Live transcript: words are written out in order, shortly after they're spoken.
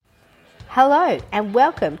Hello and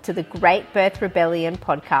welcome to the Great Birth Rebellion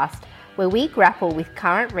podcast, where we grapple with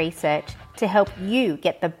current research to help you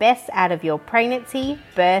get the best out of your pregnancy,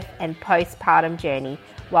 birth and postpartum journey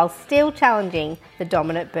while still challenging the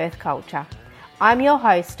dominant birth culture. I'm your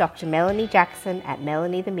host, Dr. Melanie Jackson at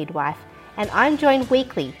Melanie the Midwife, and I'm joined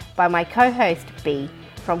weekly by my co-host B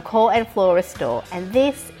from Core and Flora Store, and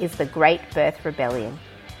this is the Great Birth Rebellion.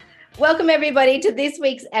 Welcome everybody to this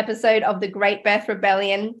week's episode of the Great Birth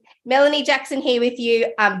Rebellion. Melanie Jackson here with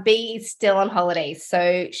you. B is still on holidays,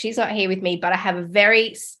 so she's not here with me, but I have a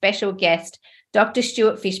very special guest, Dr.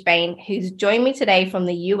 Stuart Fishbane, who's joined me today from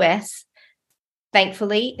the US.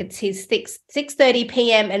 Thankfully, it's his 6:30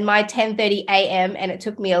 p.m. and my 10:30 a.m., and it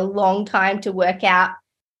took me a long time to work out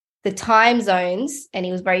the time zones, and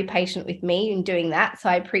he was very patient with me in doing that, so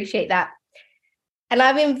I appreciate that. And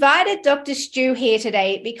I've invited Dr. Stu here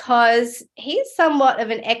today because he's somewhat of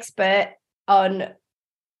an expert on,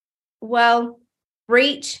 well,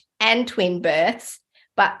 breech and twin births.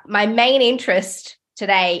 But my main interest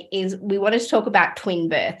today is we want to talk about twin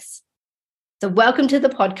births. So welcome to the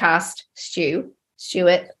podcast,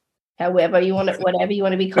 Stuart, however you want it, whatever you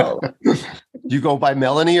want to be called. You go by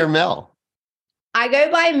Melanie or Mel? I go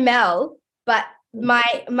by Mel, but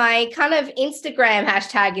my kind of Instagram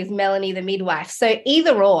hashtag is Melanie the Midwife. So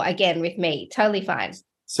either or, again, with me, totally fine.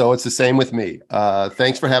 So it's the same with me.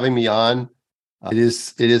 Thanks for having me on. It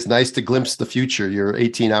is nice to glimpse the future. You're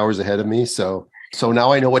 18 hours ahead of me. So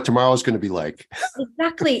now I know what tomorrow is going to be like.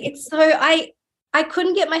 Exactly. It's so I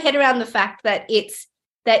couldn't get my head around the fact that it's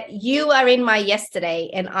that you are in my yesterday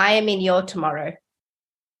and I am in your tomorrow.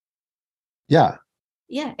 Yeah.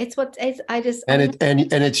 Yeah, it's what it's. And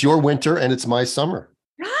it's your winter and it's my summer.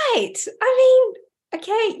 Right. I mean,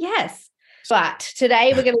 okay, yes. But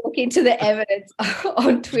today we're going to look into the evidence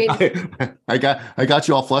on twins. I got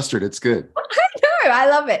you all flustered. It's good. I know. I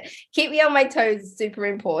love it. Keep me on my toes. Super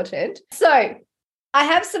important. So I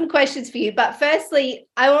have some questions for you. But firstly,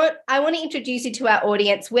 I want to introduce you to our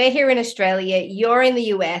audience. We're here in Australia. You're in the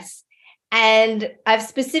US. And I've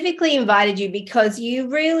specifically invited you because you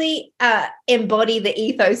really embody the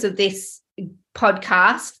ethos of this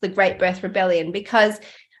podcast, The Great Birth Rebellion, because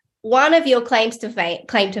one of your claims to fame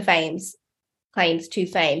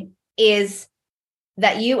is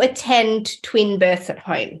that you attend twin births at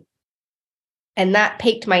home. And that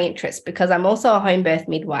piqued my interest because I'm also a home birth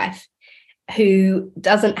midwife who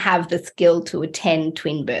doesn't have the skill to attend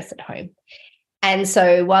twin births at home. And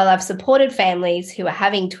so while I've supported families who are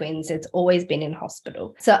having twins, it's always been in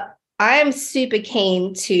hospital. So I am super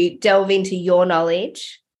keen to delve into your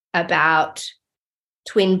knowledge about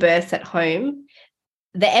twin births at home,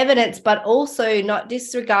 the evidence, but also not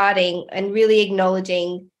disregarding and really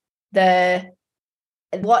acknowledging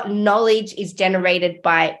what knowledge is generated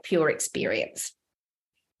by pure experience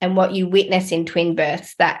and what you witness in twin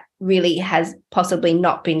births that really has possibly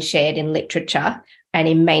not been shared in literature and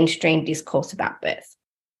in mainstream discourse about birth.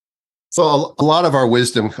 So a lot of our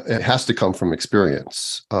wisdom has to come from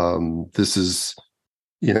experience. This is,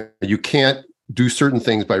 you can't do certain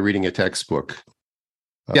things by reading a textbook.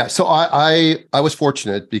 So I was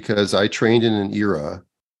fortunate because I trained in an era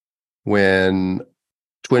when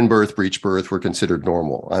twin birth, breech birth were considered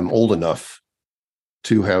normal. I'm old enough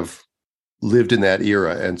to have lived in that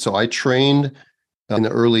era. And so I trained in the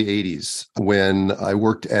early 80s when I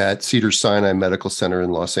worked at Cedars-Sinai Medical Center in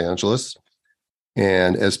Los Angeles.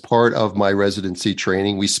 And as part of my residency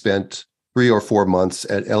training, we spent 3 or 4 months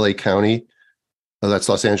at LA County, that's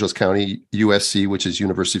Los Angeles County, USC, which is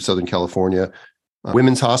University of Southern California,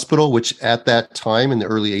 Women's Hospital, which at that time in the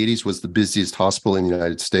early 80s was the busiest hospital in the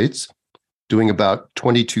United States, doing about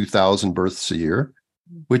 22,000 births a year,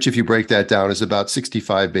 which if you break that down is about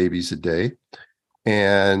 65 babies a day.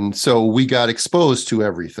 And so we got exposed to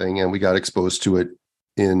everything, and we got exposed to it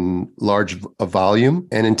in large volume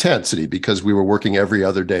and intensity because we were working every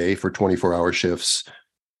other day for 24-hour shifts.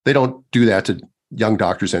 They don't do that to young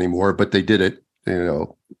doctors anymore, but they did it,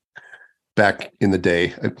 back in the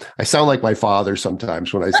day. I sound like my father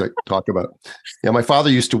sometimes when I talk about, my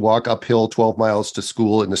father used to walk uphill 12 miles to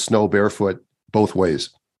school in the snow barefoot both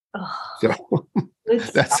ways. So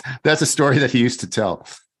that's a story that he used to tell.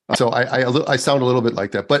 So I sound a little bit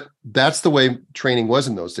like that, but that's the way training was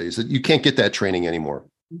in those days. You can't get that training anymore.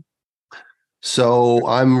 So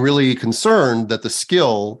I'm really concerned that the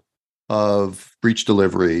skill of breech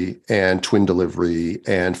delivery and twin delivery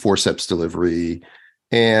and forceps delivery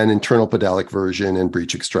and internal pedalic version and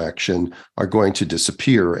breech extraction are going to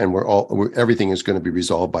disappear, and everything is going to be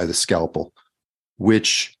resolved by the scalpel,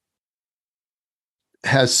 which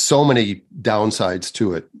has so many downsides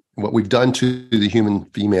to it. What we've done to the human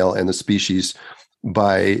female and the species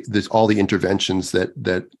by all the interventions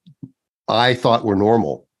that I thought were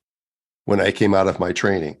normal when I came out of my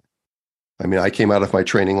training. I mean, I came out of my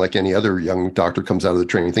training like any other young doctor comes out of the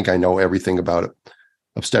training. I think I know everything about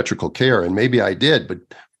obstetrical care, and maybe I did,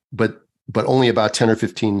 but only about 10 or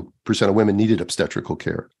 15% of women needed obstetrical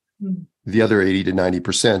care. Mm. The other 80 to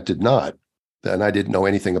 90% did not, and I didn't know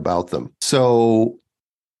anything about them. So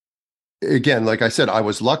again, like I said, I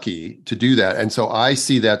was lucky to do that, and so I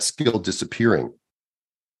see that skill disappearing,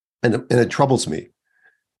 and it troubles me.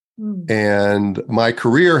 And my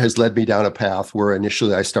career has led me down a path where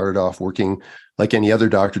initially I started off working like any other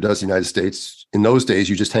doctor does in the United States. In those days,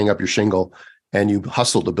 you just hang up your shingle and you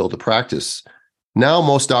hustle to build a practice. Now,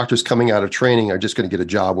 most doctors coming out of training are just going to get a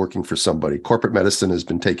job working for somebody. Corporate medicine has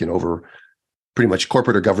been taken over. Pretty much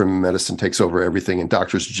corporate or government medicine takes over everything, and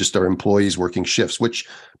doctors just are employees working shifts, which,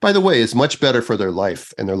 by the way, is much better for their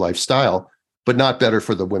life and their lifestyle, but not better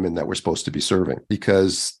for the women that we're supposed to be serving,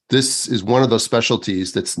 because this is one of those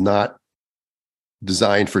specialties that's not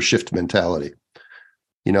designed for shift mentality.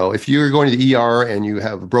 You know, if you're going to the ER and you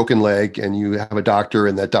have a broken leg and you have a doctor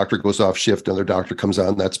and that doctor goes off shift, another doctor comes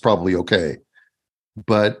on, that's probably okay.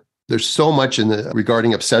 But there's so much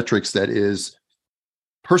regarding obstetrics that is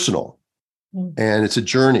personal, and it's a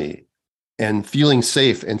journey, and feeling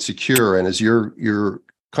safe and secure. And as your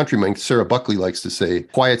countryman Sarah Buckley likes to say,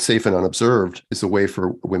 quiet, safe, and unobserved is a way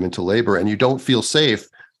for women to labor. And you don't feel safe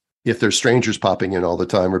if there's strangers popping in all the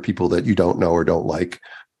time, or people that you don't know or don't like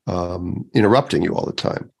interrupting you all the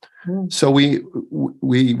time. So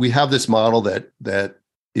we have this model that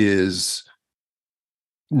is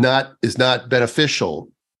not beneficial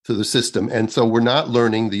to the system, and so we're not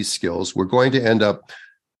learning these skills. We're going to end up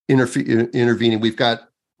intervening. We've got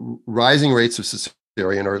rising rates of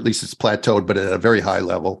cesarean, or at least it's plateaued, but at a very high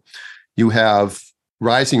level. You have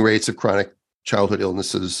rising rates of chronic childhood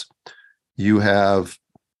illnesses. You have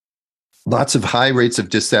lots of high rates of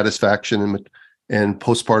dissatisfaction and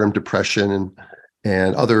postpartum depression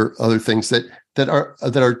and other things that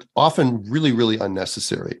are often really, really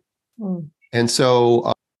unnecessary. And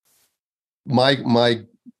so my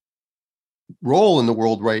role in the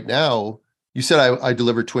world right now, you said I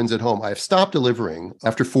delivered twins at home. I've stopped delivering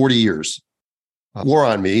after 40 years. Wore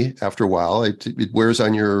on me after a while. It wears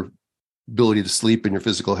on your ability to sleep and your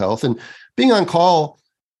physical health. And being on call,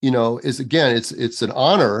 is, again, it's an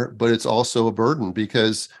honor, but it's also a burden,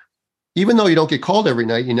 because even though you don't get called every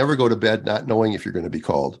night, you never go to bed not knowing if you're going to be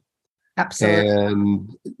called. Absolutely.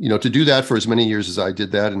 And, to do that for as many years as I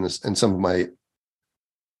did that, and some of my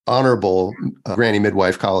honorable granny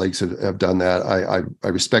midwife colleagues have done that. I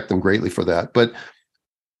respect them greatly for that. But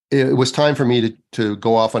it was time for me to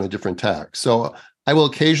go off on a different tack. So I will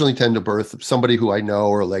occasionally tend to birth somebody who I know,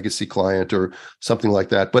 or a legacy client or something like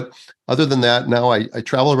that. But other than that, now I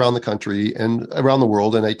travel around the country and around the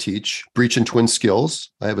world, and I teach breech and twin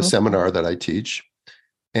skills. I have a seminar that I teach.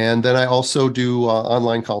 And then I also do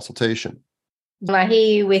online consultation. And I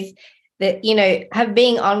hear you with that, have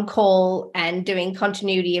being on call and doing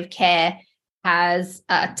continuity of care has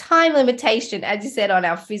a time limitation, as you said, on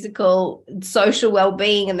our physical, social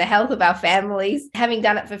well-being and the health of our families. Having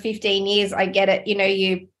done it for 15 years, I get it.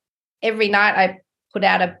 You every night I put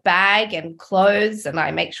out a bag and clothes, and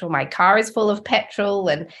I make sure my car is full of petrol,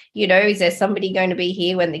 and, is there somebody going to be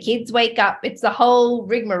here when the kids wake up? It's the whole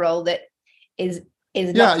rigmarole that is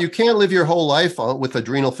you can't live your whole life with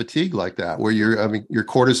adrenal fatigue like that, where your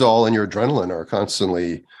cortisol and your adrenaline are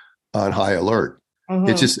constantly on high alert.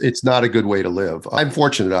 It's not a good way to live. I'm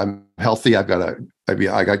fortunate. I'm healthy. I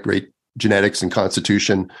got great genetics and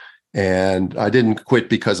constitution, and I didn't quit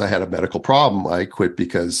because I had a medical problem. I quit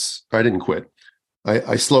because I didn't quit.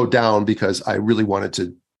 I slowed down because I really wanted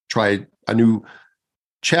to try a new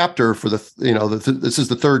chapter for this is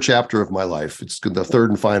the third chapter of my life. It's the third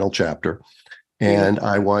and final chapter. And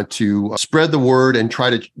I want to spread the word and try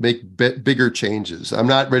to make bigger changes. I'm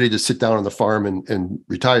not ready to sit down on the farm and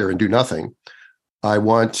retire and do nothing. I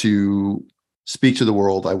want to speak to the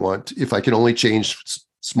world. If I can only change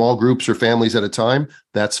small groups or families at a time,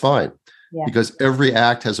 that's fine. Yeah. Because every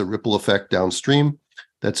act has a ripple effect downstream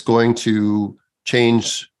that's going to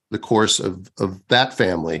change the course of that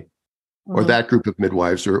family or that group of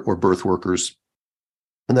midwives or birth workers.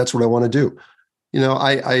 And that's what I want to do.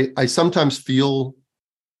 I sometimes feel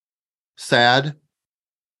sad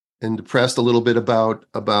and depressed a little bit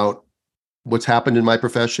about what's happened in my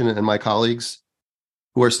profession and my colleagues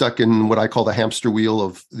who are stuck in what I call the hamster wheel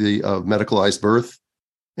of medicalized birth,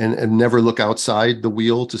 and never look outside the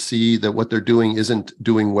wheel to see that what they're doing isn't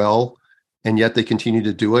doing well, and yet they continue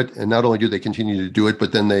to do it. And not only do they continue to do it,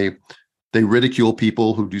 but then they ridicule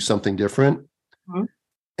people who do something different.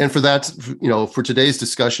 And for that, for today's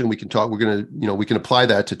discussion, we can apply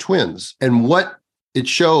that to twins. And what it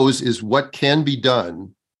shows is what can be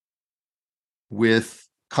done with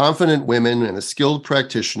confident women and a skilled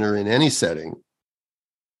practitioner in any setting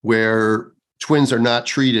where twins are not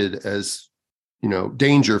treated as,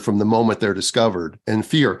 danger from the moment they're discovered, and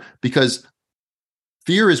fear, because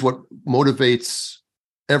fear is what motivates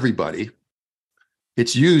everybody.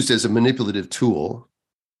 It's used as a manipulative tool,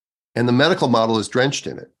 and the medical model is drenched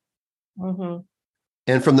in it. Mm-hmm.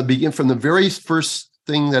 And from the very first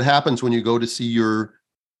thing that happens when you go to see your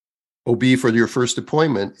OB for your first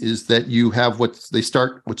appointment is that you have what's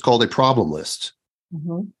called a problem list.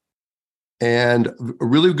 Mm-hmm. And a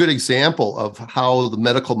really good example of how the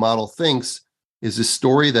medical model thinks is a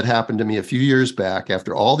story that happened to me a few years back.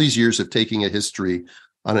 After all these years of taking a history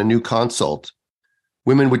on a new consult,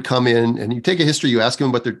 women would come in and you take a history, you ask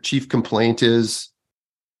them what their chief complaint is,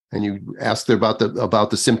 and you ask them about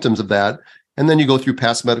the symptoms of that. And then you go through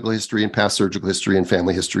past medical history and past surgical history and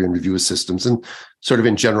family history and review of systems. And sort of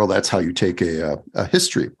in general, that's how you take a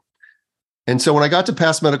history. And so when I got to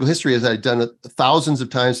past medical history, as I'd done it thousands of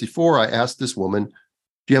times before, I asked this woman, do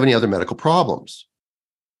you have any other medical problems?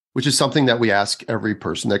 Which is something that we ask every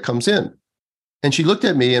person that comes in. And she looked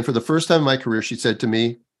at me, and for the first time in my career, she said to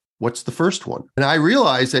me, what's the first one? And I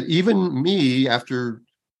realized that even me, after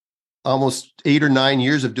almost 8 or 9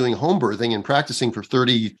 years of doing home birthing and practicing for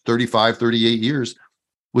 30, 35, 38 years,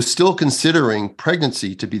 was still considering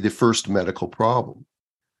pregnancy to be the first medical problem.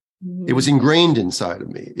 Mm-hmm. It was ingrained inside of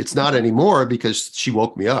me. It's not anymore because she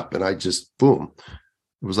woke me up and I just, boom,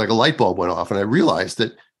 it was like a light bulb went off. And I realized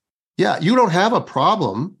that, yeah, you don't have a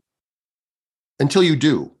problem until you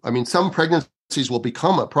do. I mean, some pregnancies will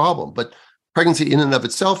become a problem, but pregnancy in and of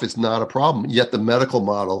itself is not a problem. Yet the medical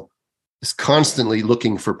model is constantly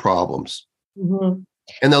looking for problems. Mm-hmm.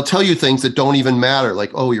 And they'll tell you things that don't even matter,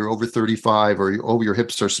 like, oh, you're over 35, or oh, your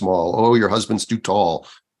hips are small, oh, your husband's too tall,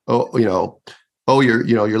 oh,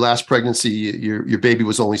 your last pregnancy, your baby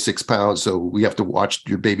was only 6 pounds, so we have to watch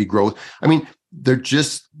your baby growth. I mean, they're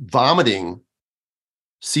just vomiting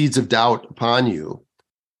seeds of doubt upon you.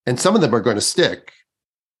 And some of them are going to stick,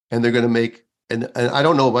 and they're going to make, and I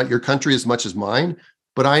don't know about your country as much as mine,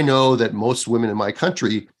 but I know that most women in my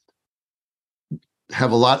country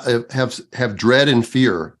have have dread and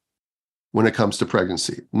fear when it comes to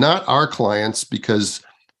pregnancy. Not our clients, because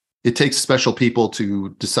it takes special people to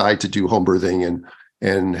decide to do home birthing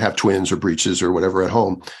and have twins or breeches or whatever at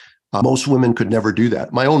home. Most women could never do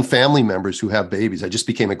that. My own family members who have babies, I just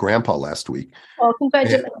became a grandpa last week. Oh,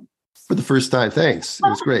 congratulations. For the first time. Thanks. It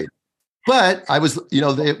was great. But I was,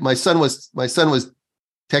 my son was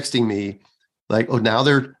texting me like, oh, now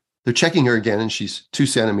they're checking her again and she's 2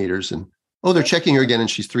 centimeters, and oh, they're checking her again and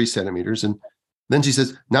she's 3 centimeters. And then she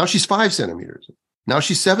says, now she's 5 centimeters. Now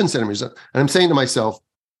she's 7 centimeters. And I'm saying to myself,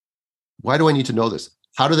 why do I need to know this?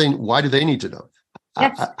 Why do they need to know?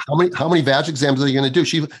 Yes. How many vag exams are they going to do?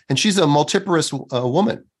 She's a multiparous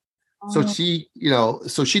woman. So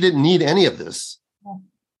she didn't need any of this,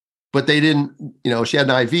 but they didn't, she had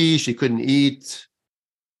an IV, she couldn't eat.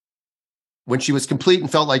 When she was complete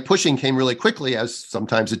and felt like pushing came really quickly, as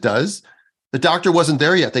sometimes it does, the doctor wasn't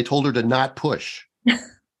there yet. They told her to not push.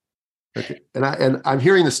 Okay. And I'm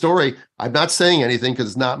hearing the story. I'm not saying anything because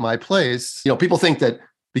it's not my place. People think that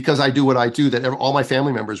because I do what I do, that all my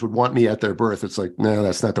family members would want me at their birth. It's like, no,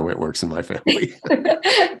 that's not the way it works in my family.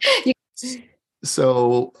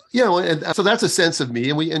 So, and so that's a sense of me.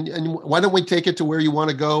 And why don't we take it to where you want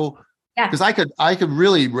to go? Yeah. Because I could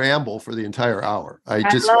really ramble for the entire hour. I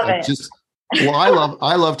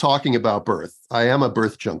love talking about birth. I am a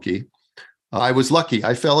birth junkie. I was lucky.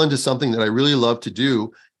 I fell into something that I really love to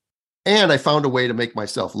do. And I found a way to make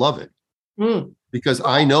myself love it. Because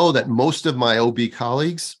I know that most of my OB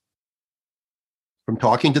colleagues, from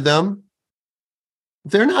talking to them,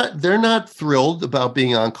 they're not thrilled about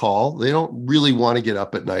being on call. They don't really want to get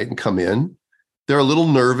up at night and come in. They're a little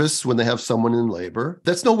nervous when they have someone in labor.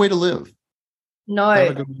 That's no way to live. No. Not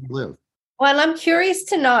a good way to live. Well, I'm curious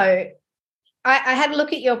to know, I had a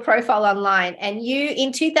look at your profile online, and you,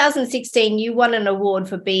 in 2016, you won an award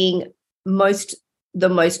for being the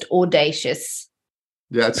most audacious.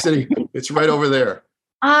 Yeah, it's right over there.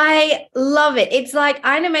 I love it. It's like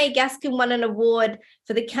Ina May Gaskin won an award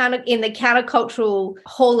for in the Countercultural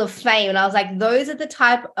Hall of Fame. And I was like, those are the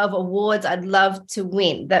type of awards I'd love to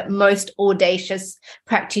win, that most audacious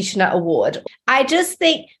practitioner award. I just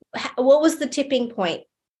think, what was the tipping point?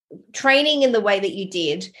 Training in the way that you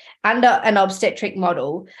did under an obstetric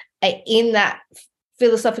model in that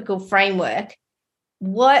philosophical framework,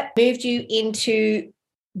 what moved you into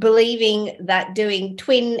believing that doing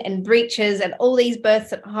twin and breeches and all these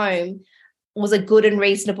births at home was a good and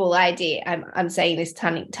reasonable idea. I'm saying this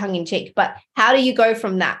tongue in cheek, but how do you go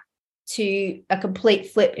from that to a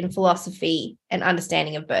complete flip in philosophy and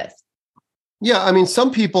understanding of birth? Yeah, I mean,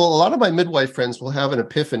 some people, a lot of my midwife friends will have an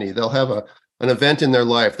epiphany. They'll have an event in their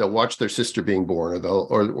life. They'll watch their sister being born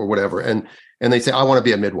or whatever, and they say, I want to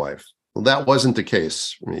be a midwife. Well, that wasn't the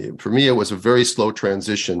case for me. For me, it was a very slow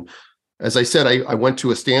transition. As I said, I went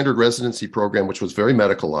to a standard residency program, which was very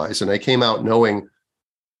medicalized, and I came out knowing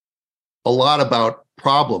a lot about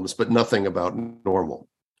problems, but nothing about normal.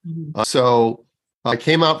 Mm-hmm. So I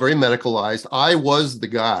came out very medicalized. I was the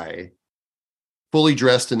guy fully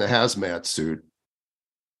dressed in a hazmat suit,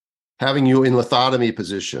 having you in lithotomy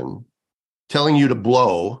position, telling you to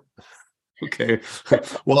blow. Okay.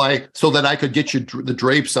 Well, so that I could get you the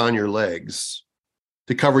drapes on your legs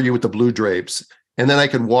to cover you with the blue drapes. And then I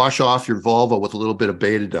could wash off your vulva with a little bit of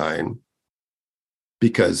betadine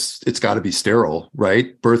because it's got to be sterile,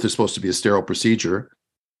 right? Birth is supposed to be a sterile procedure,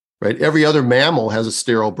 right? Every other mammal has a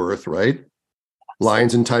sterile birth, right?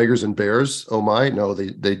 Lions and tigers and bears. Oh my, no,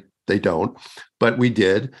 they don't. But we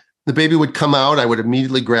did. The baby would come out. I would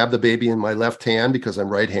immediately grab the baby in my left hand because I'm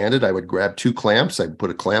right-handed. I would grab 2 clamps. I'd put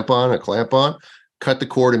a clamp on, cut the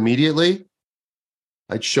cord immediately.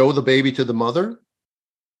 I'd show the baby to the mother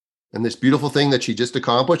and this beautiful thing that she just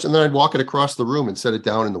accomplished. And then I'd walk it across the room and set it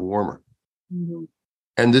down in the warmer. Mm-hmm.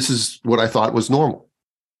 And this is what I thought was normal.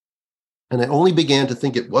 And I only began to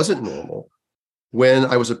think it wasn't normal when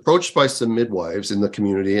I was approached by some midwives in the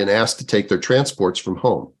community and asked to take their transports from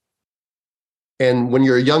home. And when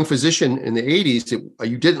you're a young physician in the 80s,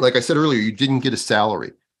 you didn't, like I said earlier, you didn't get a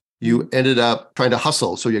salary. You ended up trying to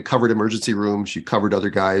hustle. So you covered emergency rooms, you covered other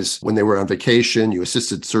guys when they were on vacation, you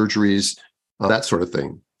assisted surgeries, that sort of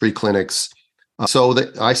thing, free clinics. So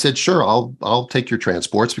I said, sure, I'll take your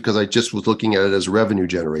transports because I just was looking at it as a revenue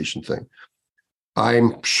generation thing.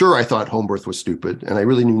 I'm sure I thought home birth was stupid, and I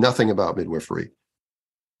really knew nothing about midwifery.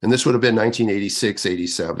 And this would have been 1986,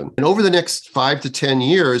 87. And over the next 5 to 10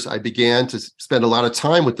 years, I began to spend a lot of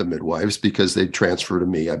time with the midwives because they'd transfer to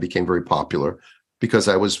me. I became very popular because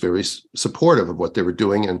I was very supportive of what they were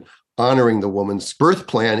doing and honoring the woman's birth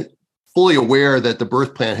plan, fully aware that the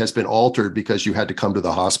birth plan has been altered because you had to come to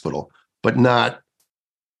the hospital, but not,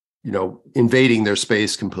 invading their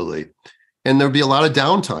space completely. And there'd be a lot of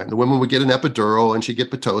downtime. The women would get an epidural and she'd get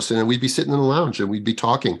Pitocin, and we'd be sitting in the lounge and we'd be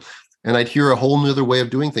talking. And I'd hear a whole nother way of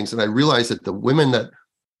doing things. And I realized that the women that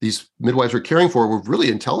these midwives were caring for were really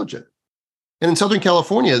intelligent. And in Southern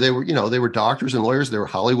California, they were doctors and lawyers. They were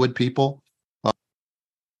Hollywood people,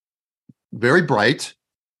 very bright.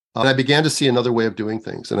 And I began to see another way of doing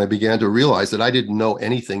things. And I began to realize that I didn't know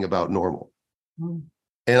anything about normal. Mm.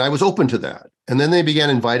 And I was open to that. And then they began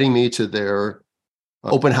inviting me to their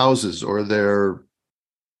open houses or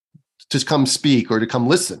to come speak or to come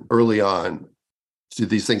listen early on to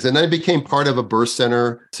these things. And I became part of a birth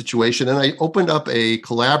center situation. And I opened up a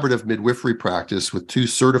collaborative midwifery practice with 2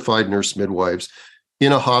 certified nurse midwives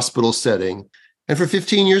in a hospital setting. And for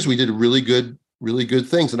 15 years, we did really good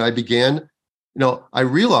things. And I began, I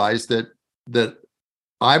realized that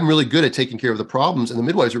I'm really good at taking care of the problems and the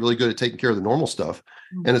midwives are really good at taking care of the normal stuff.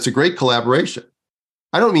 Mm-hmm. And it's a great collaboration.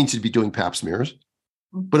 I don't mean to be doing pap smears,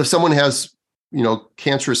 but if someone has,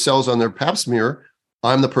 cancerous cells on their pap smear,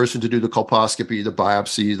 I'm the person to do the colposcopy, the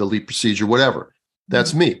biopsy, the LEEP procedure, whatever.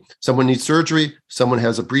 That's me. Someone needs surgery. Someone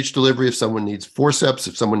has a breech delivery. If someone needs forceps,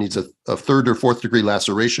 if someone needs a 3rd or 4th degree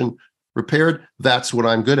laceration repaired, that's what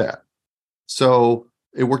I'm good at. So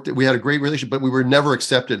it worked. We had a great relationship, but we were never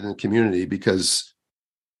accepted in the community because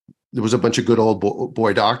there was a bunch of good old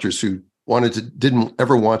boy doctors who didn't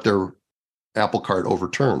ever want their apple cart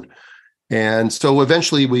overturned. And so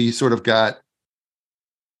eventually we sort of got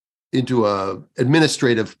into a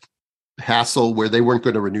administrative hassle where they weren't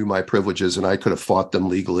going to renew my privileges and I could have fought them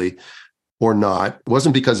legally or not. It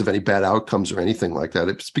wasn't because of any bad outcomes or anything like that.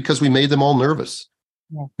 It's because we made them all nervous.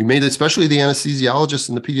 Yeah. We made, especially the anesthesiologists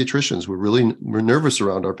and the pediatricians were nervous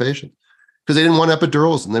around our patients because they didn't want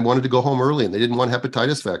epidurals and they wanted to go home early and they didn't want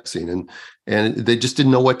hepatitis vaccine and they just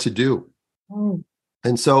didn't know what to do. Mm.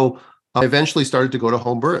 And so I eventually started to go to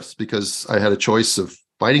home births because I had a choice of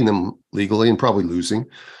fighting them legally and probably losing,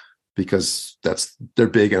 because they're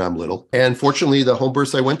big and I'm little. And fortunately, the home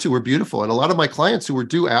births I went to were beautiful. And a lot of my clients who were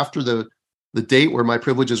due after the date where my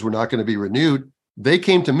privileges were not going to be renewed, they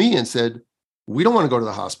came to me and said, we don't want to go to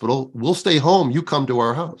the hospital. We'll stay home. You come to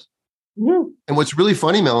our house. Mm-hmm. And what's really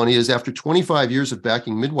funny, Melanie, is after 25 years of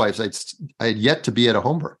backing midwives, I had yet to be at a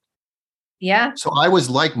home birth. Yeah. So I was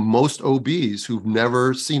like most OBs who've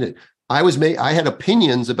never seen it. I had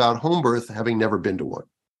opinions about home birth having never been to one.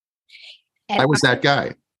 And I was that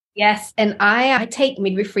guy. yes. And I take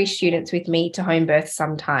midwifery students with me to home birth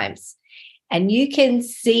sometimes. And you can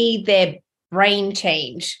see their brain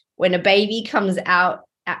change when a baby comes out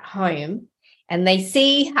at home and they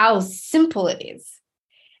see how simple it is.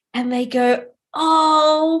 And they go,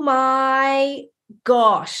 oh my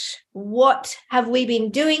gosh, what have we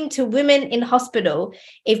been doing to women in hospital?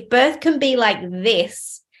 If birth can be like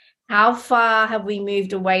this, how far have we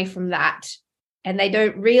moved away from that? And they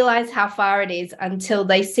don't realize how far it is until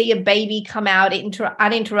they see a baby come out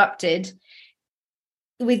uninterrupted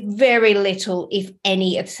with very little, if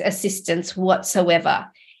any, assistance whatsoever.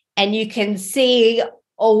 And you can see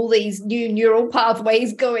all these new neural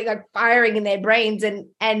pathways going, like firing in their brains.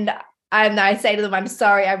 And I say to them, I'm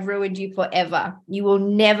sorry, I've ruined you forever. You will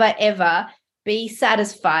never, ever be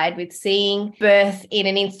satisfied with seeing birth in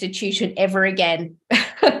an institution ever again.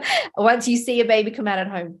 Once you see a baby come out at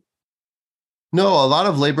home. No, a lot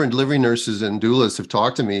of labor and delivery nurses and doulas have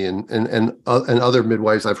talked to me, and other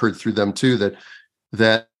midwives I've heard through them too,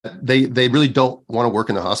 that they really don't want to work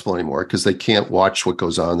in the hospital anymore because they can't watch what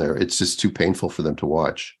goes on there. It's just too painful for them to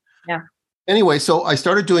watch. Yeah. Anyway, so I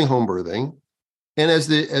started doing home birthing, and as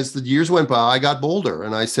the years went by, I got bolder,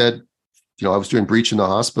 and I said, I was doing breech in the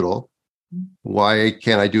hospital. Why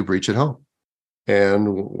can't I do breech at home?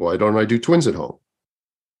 And why don't I do twins at home?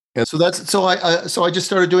 And so I just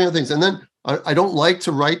started doing other things, and then I don't like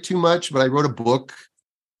to write too much, but I wrote a book.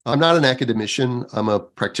 I'm not an academician. I'm a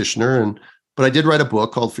practitioner, but I did write a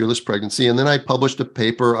book called Fearless Pregnancy. And then I published a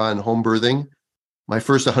paper on home birthing, my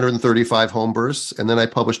first 135 home births. And then I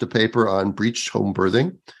published a paper on breech home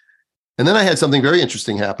birthing. And then I had something very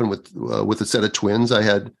interesting happen with a set of twins. I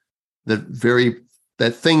had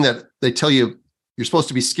that thing that they tell you you're supposed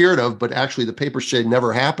to be scared of, but actually the paper shade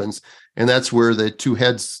never happens. And that's where the two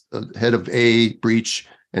heads, head of A, breech,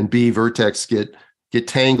 and B, vertex, get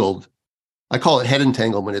tangled. I call it head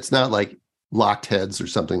entanglement. It's not like locked heads or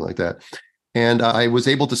something like that. And I was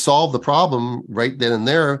able to solve the problem right then and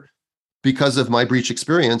there because of my breech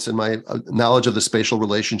experience and my knowledge of the spatial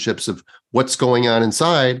relationships of what's going on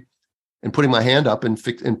inside, and putting my hand up and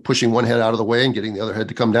pushing one head out of the way and getting the other head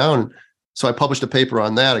to come down. So I published a paper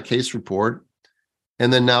on that, a case report.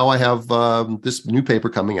 And then now I have this new paper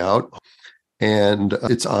coming out, and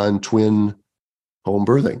it's on twin home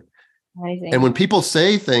birthing. Amazing. And when people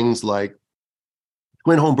say things like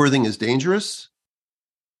twin home birthing is dangerous,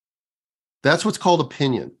 that's what's called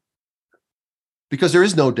opinion, because there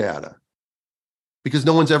is no data, because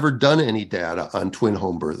no one's ever done any data on twin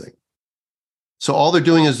home birthing. So all they're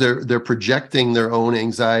doing is they're projecting their own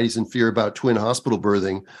anxieties and fear about twin hospital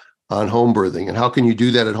birthing on home birthing. And how can you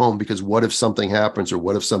do that at home? Because what if something happens, or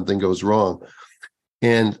what if something goes wrong?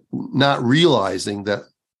 And not realizing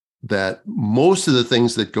that most of the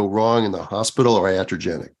things that go wrong in the hospital are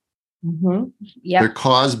iatrogenic. Mm-hmm. Yeah, they're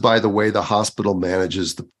caused by the way the hospital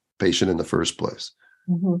manages the patient in the first place.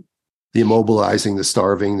 Mm-hmm. The immobilizing, the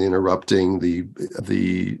starving, the interrupting,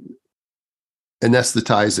 the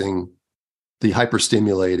anesthetizing, the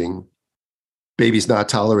hyperstimulating, babies not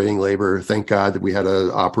tolerating labor. Thank God that we had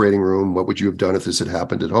an operating room. What would you have done if this had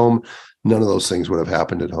happened at home? None of those things would have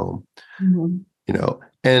happened at home. Mm-hmm.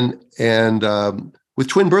 And with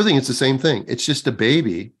twin birthing, it's the same thing. It's just a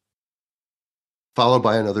baby followed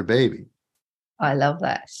by another baby. I love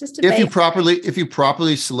that. It's just if you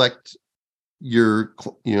properly select your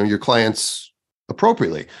clients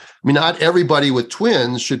appropriately. I mean, not everybody with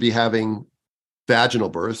twins should be having vaginal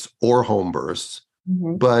births or home births,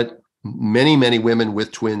 mm-hmm. but many, many women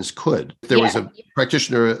with twins could. If there was a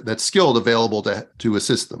practitioner that's skilled available to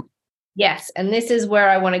assist them. Yes. And this is where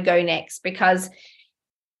I want to go next, because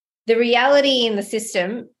the reality in the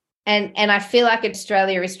system, and I feel like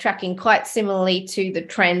Australia is tracking quite similarly to the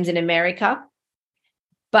trends in America.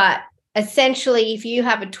 But essentially, if you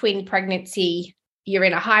have a twin pregnancy, you're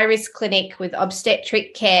in a high-risk clinic with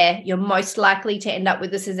obstetric care, you're most likely to end up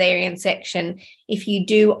with a cesarean section. If you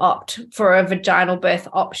do opt for a vaginal birth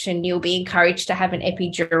option, you'll be encouraged to have an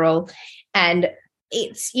epidural. And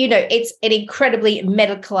it's an incredibly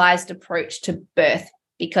medicalized approach to birth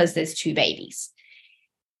because there's two babies.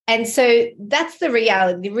 And so that's the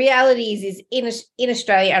reality. The reality is in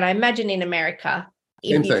Australia, and I imagine in America,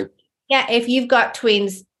 Same thing. Yeah, if you've got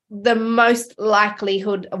twins, the most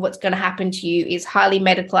likelihood of what's going to happen to you is highly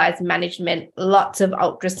medicalized management, lots of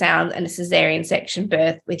ultrasound, and a cesarean section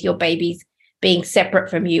birth with your babies being separate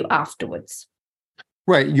from you afterwards.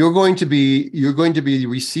 Right. You're going to be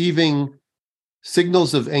receiving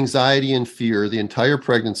signals of anxiety and fear the entire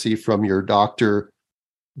pregnancy from your doctor,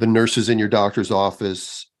 the nurses in your doctor's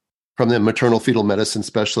office, from the maternal fetal medicine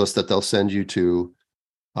specialist that they'll send you to.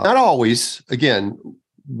 Not always. Again,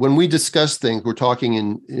 when we discuss things, we're talking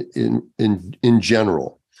in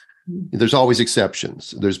general. There's always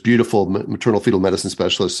exceptions. There's beautiful maternal fetal medicine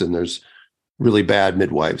specialists, and there's really bad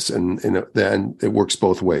midwives, and it works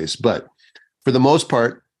both ways. But for the most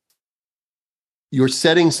part, you're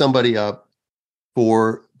setting somebody up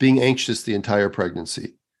for being anxious the entire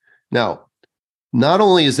pregnancy. Now, not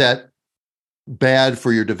only is that bad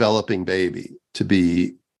for your developing baby to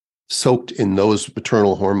be soaked in those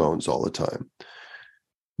maternal hormones all the time,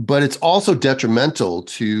 but it's also detrimental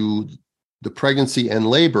to the pregnancy and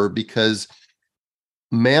labor, because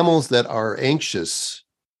mammals that are anxious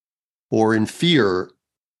or in fear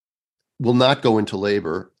will not go into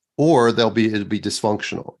labor, or it'll be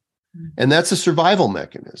dysfunctional. And that's a survival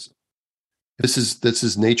mechanism. This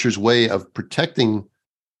is nature's way of protecting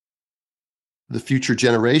the future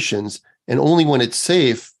generations. And only when it's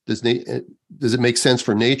safe does it make sense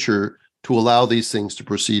for nature to allow these things to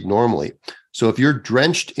proceed normally. So if you're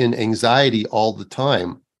drenched in anxiety all the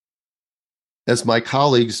time, as my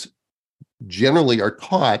colleagues generally are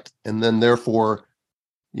taught, and then therefore,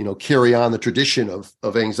 carry on the tradition of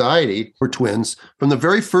anxiety for twins from the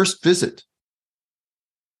very first visit,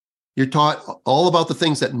 you're taught all about the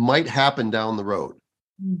things that might happen down the road.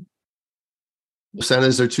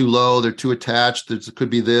 Percentages are too low, they're too attached, there could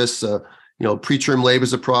be this, preterm labor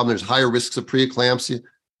is a problem, there's higher risks of preeclampsia.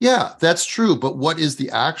 Yeah, that's true, but what is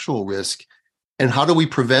the actual risk, and how do we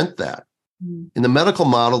prevent that? In the medical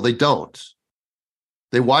model, they don't.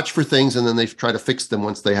 They watch for things and then they try to fix them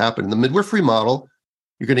once they happen. In the midwifery model,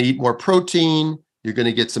 you're going to eat more protein, you're going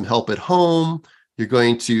to get some help at home, you're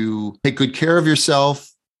going to take good care of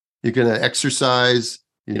yourself, you're going to exercise.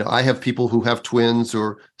 I have people who have twins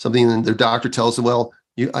or something, and their doctor tells them, well,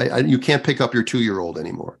 you can't pick up your 2-year-old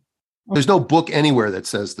anymore. There's no book anywhere that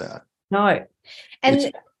says that. No.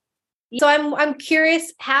 And so I'm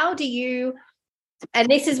curious, how do you, and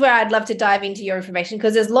this is where I'd love to dive into your information,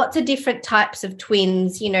 because there's lots of different types of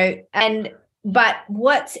twins,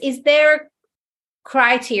 but is there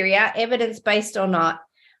criteria, evidence-based or not,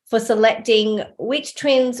 for selecting which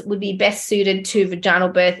twins would be best suited to vaginal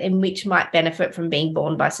birth and which might benefit from being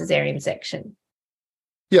born by cesarean section?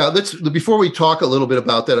 Yeah, before we talk a little bit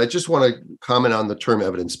about that, I just want to comment on the term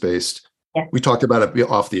evidence-based. Yeah. We talked about it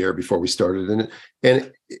off the air before we started,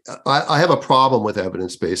 and I have a problem with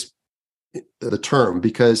evidence-based, the term,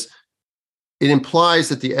 because it implies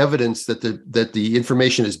that the evidence that the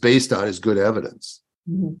information is based on is good evidence.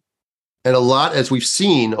 Mm-hmm. And a lot, as we've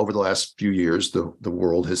seen over the last few years, the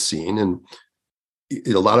world has seen, and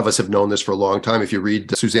a lot of us have known this for a long time. If you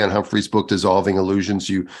read Suzanne Humphrey's book, Dissolving Illusions,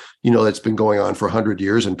 you know that's been going on for 100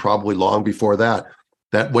 years and probably long before that,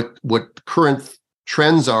 that what current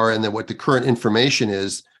trends are and then what the current information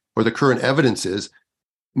is or the current evidence is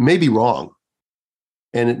may be wrong.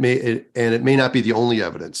 And it may not be the only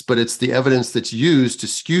evidence, but it's the evidence that's used to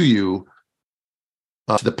skew you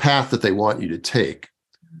to the path that they want you to take.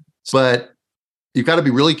 But you've got to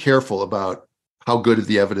be really careful about how good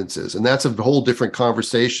the evidence is. And that's a whole different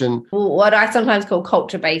conversation. What I sometimes call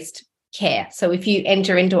culture-based care. So if you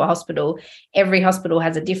enter into a hospital, every hospital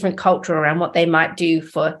has a different culture around what they might do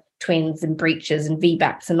for twins and breaches and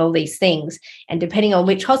VBACs and all these things. And depending on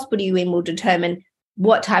which hospital you're in will determine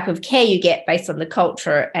what type of care you get based on the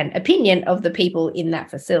culture and opinion of the people in that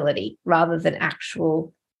facility rather than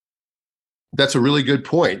actual. That's a really good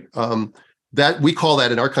point. That we call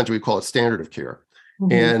that in our country, we call it standard of care.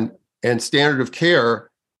 Mm-hmm. And standard of care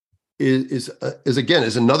is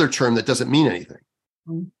another term that doesn't mean anything.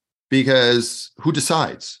 Mm-hmm. Because who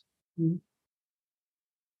decides? Mm-hmm.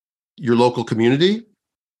 Your local community,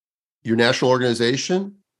 your national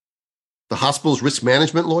organization, the hospital's risk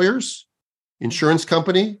management lawyers, insurance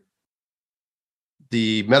company,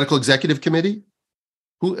 the medical executive committee.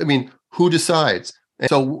 Who decides? And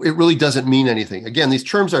so it really doesn't mean anything. Again, these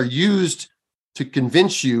terms are used to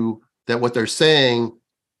convince you that what they're saying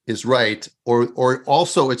is right, or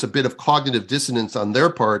also it's a bit of cognitive dissonance on their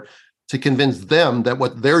part to convince them that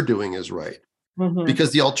what they're doing is right. Mm-hmm.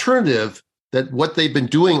 Because the alternative, that what they've been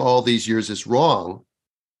doing all these years is wrong,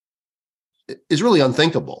 is really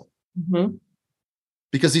unthinkable. Mm-hmm.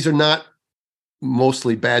 Because these are not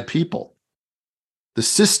mostly bad people. The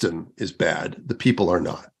system is bad. The people are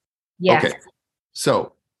not. Yes. Okay.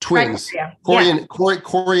 So twins,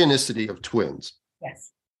 chorionicity of twins.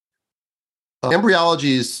 Yes.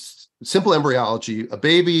 Embryology is simple embryology. A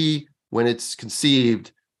baby, when it's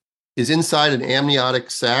conceived, is inside an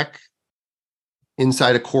amniotic sac,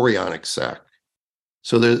 inside a chorionic sac.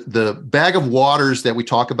 So the bag of waters that we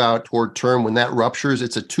talk about toward term, when that ruptures,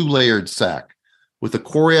 it's a 2-layered sac. with the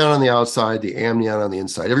chorion on the outside, the amnion on the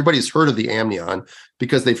inside. Everybody's heard of the amnion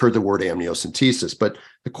because they've heard the word amniocentesis, but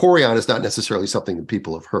the chorion is not necessarily something that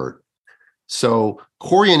people have heard. So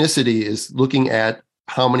chorionicity is looking at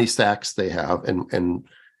how many sacs they have and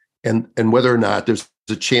whether or not there's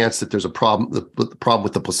a chance that there's a problem, the problem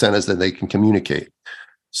with the placentas that they can communicate.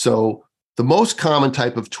 So the most common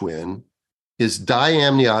type of twin is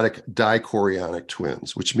diamniotic dichorionic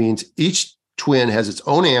twins, which means each twin has its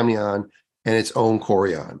own amnion and its own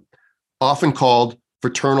chorion, often called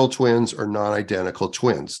fraternal twins or non-identical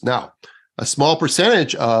twins. Now, a small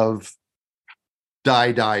percentage of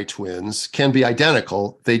di twins can be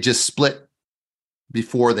identical. They just split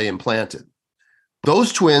before they implanted.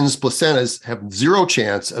 Those twins' placentas have zero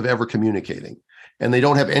chance of ever communicating, and they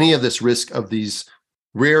don't have any of this risk of these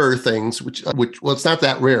rarer things, which well, it's not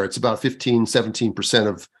that rare. It's about 15, 17%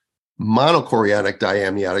 of monochorionic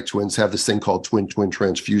diamniotic twins have this thing called twin-twin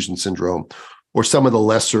transfusion syndrome, or some of the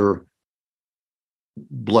lesser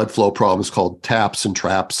blood flow problems called TAPS and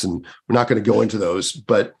TRAPS, and we're not going to go into those,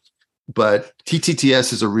 but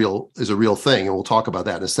TTTS is a real thing, and we'll talk about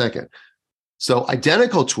that in a second. So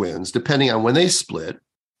identical twins, depending on when they split,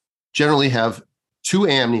 generally have two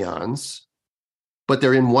amnions, but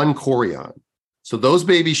they're in one chorion. So those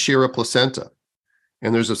babies share a placenta,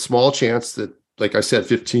 and there's a small chance that, like I said,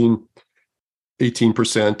 15,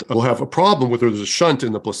 18% will have a problem whether there's a shunt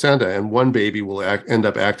in the placenta, and one baby will end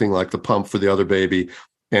up acting like the pump for the other baby,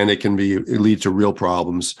 and it lead to real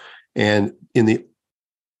problems. And in the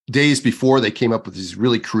days before they came up with this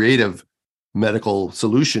really creative medical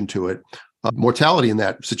solution to it, mortality in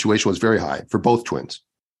that situation was very high for both twins.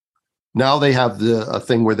 Now they have a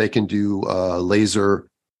thing where they can do laser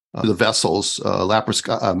the vessels,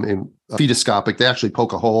 fetoscopic. They actually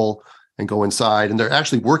poke a hole and go inside, and they're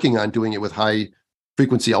actually working on doing it with high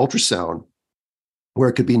frequency ultrasound, where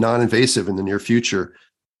it could be non-invasive in the near future.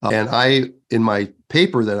 And in my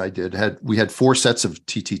paper that I did, we had 4 sets of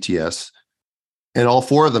TTTS, and all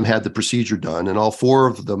 4 of them had the procedure done, and all 4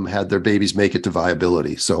 of them had their babies make it to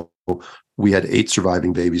viability. So we had 8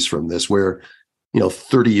 surviving babies from this, where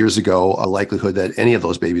 30 years ago, a likelihood that any of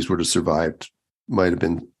those babies would have survived might have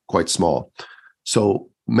been quite small. So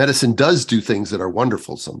medicine does do things that are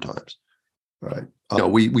wonderful sometimes, right?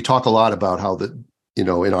 We talk a lot about how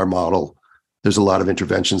in our model, there's a lot of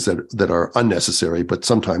interventions that are unnecessary, but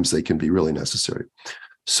sometimes they can be really necessary.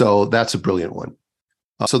 So that's a brilliant one.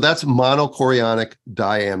 So that's monochorionic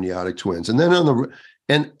diamniotic twins. And then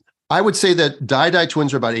and I would say that di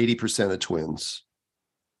twins are about 80% of twins.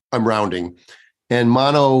 I'm rounding. And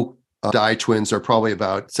mono di twins are probably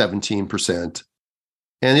about 17%.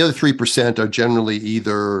 And the other 3% are generally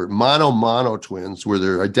either mono twins, where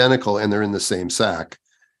they're identical and they're in the same sac.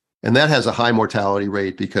 And that has a high mortality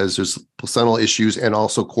rate because there's placental issues and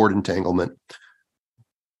also cord entanglement.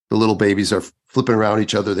 The little babies are flipping around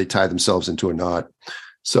each other. They tie themselves into a knot.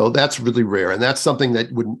 So that's really rare. And that's something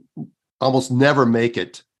that would almost never make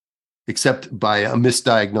it except by a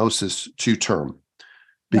misdiagnosis to term,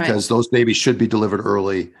 because those babies should be delivered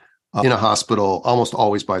early in a hospital, almost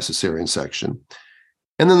always by cesarean section.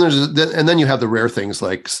 And then you have the rare things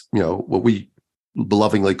like, what we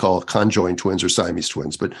lovingly call conjoined twins or Siamese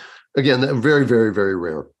twins. But again, they're very, very, very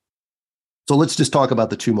rare. So let's just talk about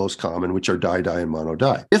the 2 most common, which are di and mono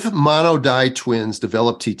di. If mono di twins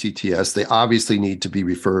develop TTTS, they obviously need to be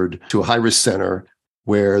referred to a high-risk center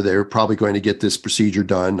where they're probably going to get this procedure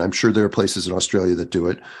done. I'm sure there are places in Australia that do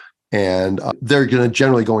it. And they're going to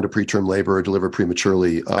generally go into preterm labor or deliver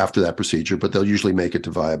prematurely after that procedure, but they'll usually make it to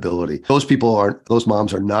viability. Those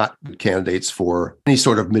moms are not good candidates for any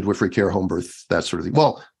sort of midwifery care, home birth, that sort of thing.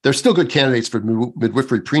 Well, they're still good candidates for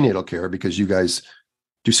midwifery prenatal care, because you guys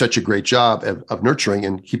do such a great job of nurturing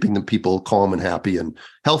and keeping the people calm and happy and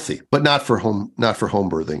healthy, but not for home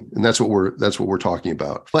birthing. And that's what we're talking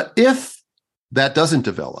about. But if that doesn't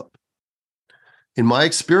develop, in my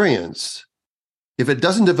experience, if it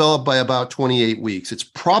doesn't develop by about 28 weeks, it's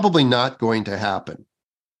probably not going to happen.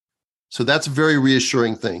 So that's a very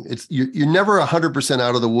reassuring thing. You're never 100%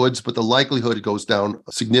 out of the woods, but the likelihood goes down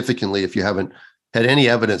significantly if you haven't had any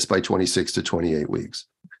evidence by 26 to 28 weeks.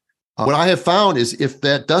 What I have found is if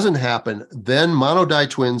that doesn't happen, then monodi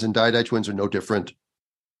twins and di twins are no different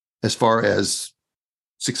as far as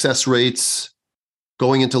success rates,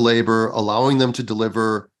 going into labor, allowing them to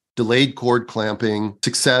deliver, delayed cord clamping,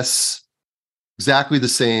 success, exactly the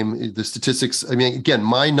same. The statistics, again,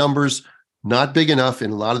 my numbers, not big enough in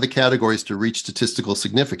a lot of the categories to reach statistical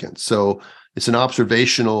significance. So it's an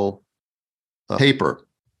observational paper,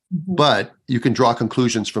 but you can draw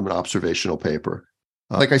conclusions from an observational paper.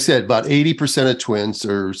 Like I said, about 80% of twins,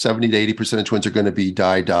 or 70 to 80% of twins, are going to be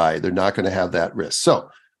die-die. They're not going to have that risk. So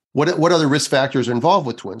what other risk factors are involved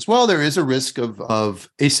with twins? Well, there is a risk of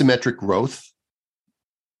asymmetric growth.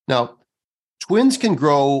 Now, twins can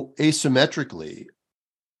grow asymmetrically,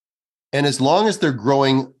 and as long as they're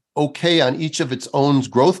growing okay on each of its own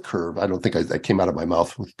growth curve, I don't think that came out of my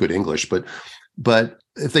mouth with good English, but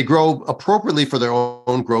if they grow appropriately for their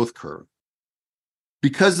own growth curve,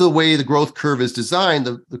 because of the way the growth curve is designed,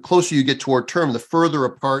 the closer you get toward term, the further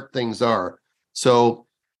apart things are. So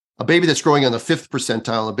a baby that's growing on the 5th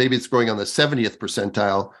percentile, a baby that's growing on the 70th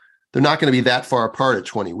percentile, they're not going to be that far apart at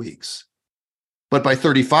 20 weeks. But by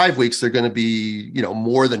 35 weeks, they're going to be,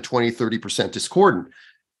 more than 20, 30% discordant.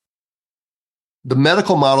 The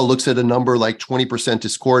medical model looks at a number like 20%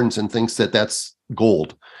 discordance and thinks that that's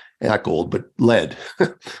gold. Not gold, but lead,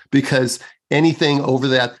 because anything over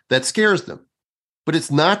that scares them. But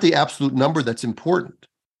it's not the absolute number that's important.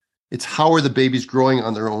 It's how are the babies growing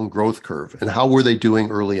on their own growth curve, and how were they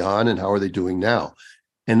doing early on, and how are they doing now?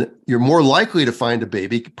 And you're more likely to find a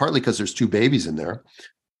baby, partly because there's 2 babies in there,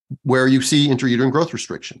 where you see intrauterine growth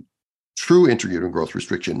restriction, true intrauterine growth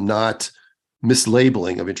restriction, not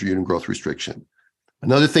mislabeling of intrauterine growth restriction.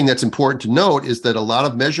 Another thing that's important to note is that a lot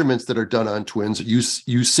of measurements that are done on twins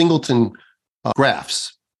use singleton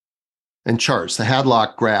graphs and charts. The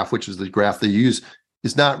Hadlock graph, which is the graph they use,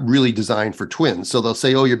 is not really designed for twins. So they'll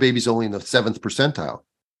say, oh, your baby's only in the 7th percentile.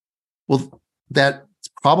 Well, that's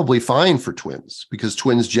probably fine for twins, because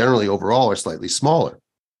twins generally overall are slightly smaller.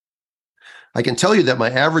 I can tell you that my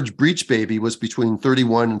average breech baby was between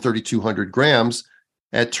 31 and 3,200 grams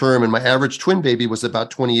at term, and my average twin baby was about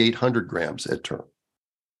 2,800 grams at term.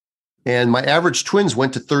 And my average twins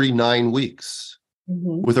went to 39 weeks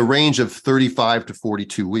with a range of 35 to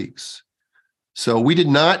 42 weeks. So we did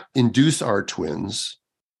not induce our twins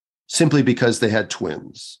simply because they had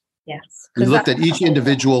twins. Yes. We looked at each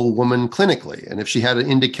individual woman clinically, and if she had an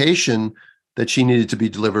indication that she needed to be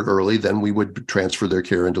delivered early, then we would transfer their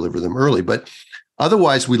care and deliver them early. But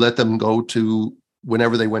otherwise, we let them go to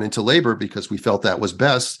whenever they went into labor, because we felt that was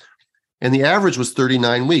best. And the average was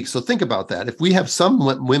 39 weeks. So think about that. If we have some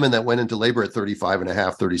women that went into labor at 35 and a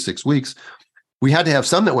half, 36 weeks, we had to have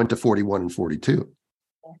some that went to 41 and 42.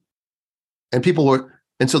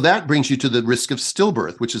 And so that brings you to the risk of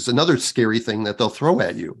stillbirth, which is another scary thing that they'll throw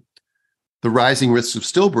at you. The rising risks of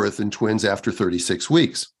stillbirth in twins after 36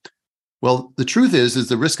 weeks. Well, the truth is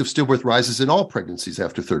the risk of stillbirth rises in all pregnancies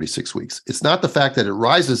after 36 weeks. It's not the fact that it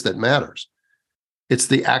rises that matters. It's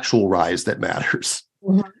the actual rise that matters.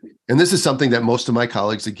 Mm-hmm. And this is something that most of my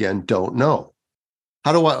colleagues, again, don't know.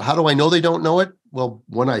 How do I know they don't know it? Well,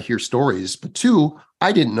 one, I hear stories, but 2,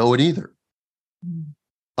 I didn't know it either. Mm-hmm.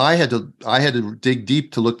 I had to dig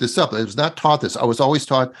deep to look this up. I was not taught this. I was always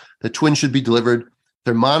taught that twins should be delivered.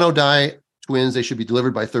 They're monodi twins. They should be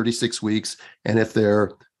delivered by 36 weeks. And if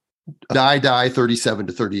they're die 37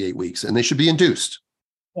 to 38 weeks, and they should be induced.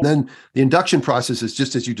 Yeah. Then the induction process is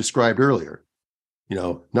just as you described earlier.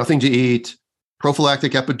 Nothing to eat,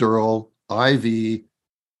 prophylactic epidural, IV,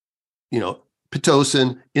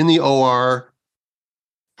 Pitocin in the OR,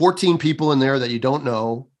 14 people in there that you don't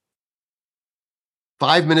know,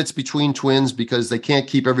 5 minutes between twins because they can't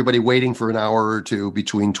keep everybody waiting for an hour or 2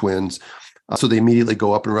 between twins. So they immediately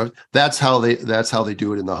go up and run. That's how they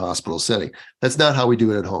do it in the hospital setting. That's not how we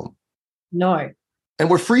do it at home. No. And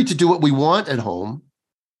we're free to do what we want at home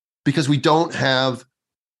because we don't have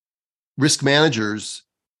risk managers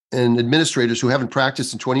and administrators who haven't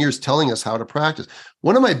practiced in 20 years telling us how to practice.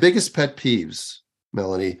 One of my biggest pet peeves,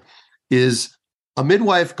 Melanie, is a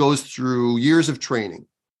midwife goes through years of training.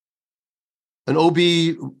 An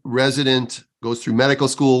OB resident goes through medical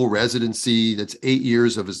school, residency, that's 8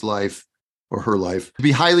 years of his life or her life, to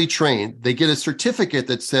be highly trained. They get a certificate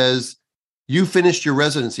that says, you finished your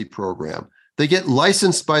residency program. They get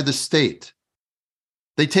licensed by the state.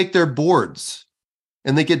 They take their boards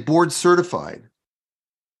and they get board certified.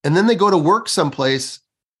 And then they go to work someplace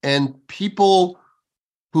and people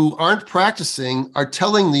who aren't practicing are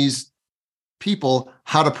telling these people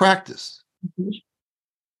how to practice. Mm-hmm.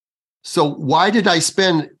 So why did I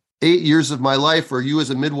spend 8 years of my life, or you as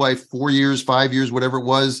a midwife, 4 years, 5 years, whatever it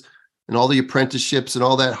was, and all the apprenticeships and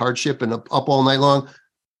all that hardship and up all night long,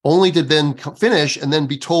 only to then finish and then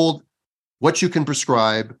be told what you can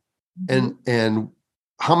prescribe and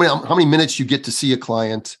how many minutes you get to see a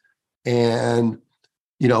client, and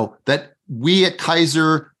that we at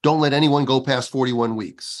Kaiser don't let anyone go past 41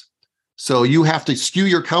 weeks. So you have to skew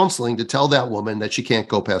your counseling to tell that woman that she can't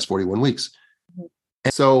go past 41 weeks.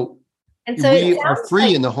 And And so we are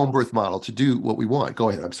free in the home birth model to do what we want. Go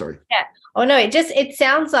ahead. I'm sorry. Yeah. Oh no, it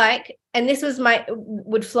sounds like, and this was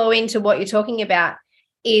would flow into what you're talking about,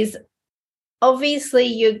 is obviously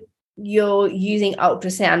you're using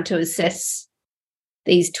ultrasound to assess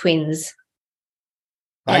these twins.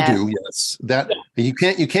 I do, yes. You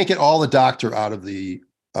can't get all the doctor out of me.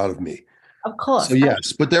 Of course. So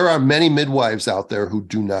yes, but there are many midwives out there who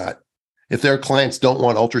do not. If their clients don't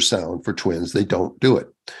want ultrasound for twins, they don't do it.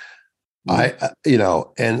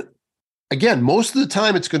 And again, most of the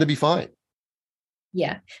time it's going to be fine.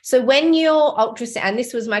 Yeah. So when your ultrasound, and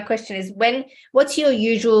this was my question, is what's your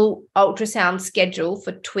usual ultrasound schedule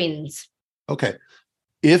for twins? Okay.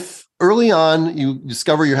 If early on you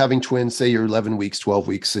discover you're having twins, say you're 11 weeks, 12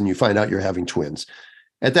 weeks, and you find out you're having twins,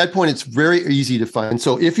 at that point, it's very easy to find.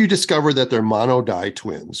 So if you discover that they're monodi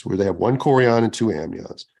twins, where they have one chorion and two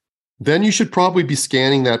amnions, then you should probably be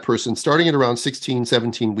scanning that person starting at around 16,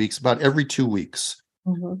 17 weeks, about every 2 weeks,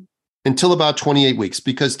 until about 28 weeks,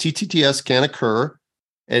 because TTTS can occur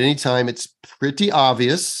at any time. It's pretty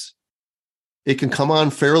obvious. It can come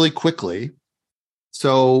on fairly quickly.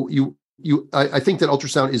 So I think that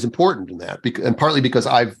ultrasound is important in that, and partly because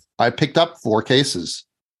I picked up 4 cases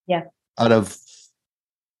out of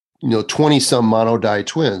 20 some monodi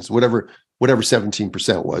twins, whatever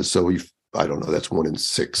 17% was. So I don't know, that's 1 in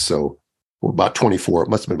 6. So about 24, it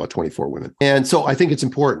must have been about 24 women. And so I think it's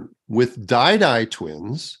important. With di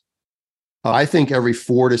twins, I think every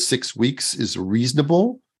 4 to 6 weeks is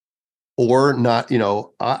reasonable, or not.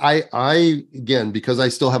 I again, because I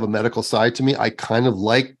still have a medical side to me, I kind of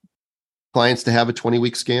like clients to have a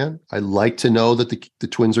 20-week scan. I like to know that the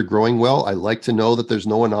twins are growing well. I like to know that there's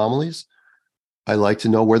no anomalies. I like to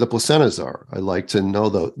know where the placentas are. I like to know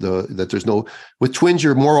that there's no. With twins,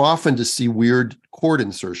 you're more often to see weird cord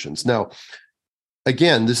insertions. Now,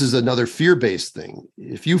 again, this is another fear-based thing.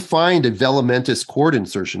 If you find a velamentous cord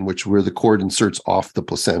insertion, where the cord inserts off the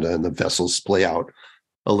placenta and the vessels splay out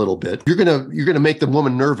a little bit, you're gonna make the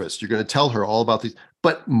woman nervous. You're gonna tell her all about these.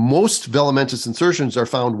 But most velamentous insertions are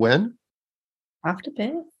found when? After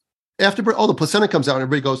birth. After birth. Oh, the placenta comes out and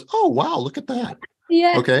everybody goes, "Oh, wow, look at that."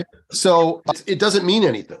 Yeah. Okay. So it doesn't mean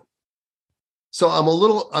anything. So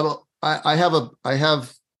I have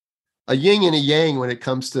a yin and a yang when it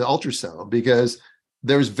comes to ultrasound, because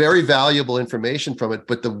there's very valuable information from it.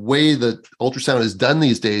 But the way that ultrasound is done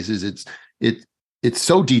these days is it's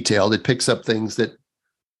so detailed. It picks up things that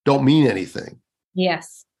don't mean anything.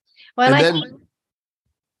 Yes. Well,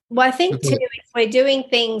 I think too, if we're doing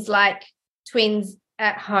things like twins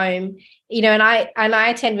at home, and I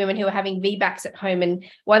attend women who are having VBACs at home, and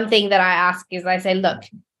one thing that I ask is, I say, look,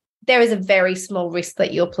 there is a very small risk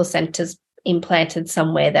that your placenta's implanted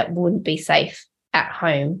somewhere that wouldn't be safe at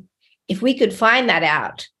home. If we could find that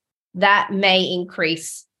out, that may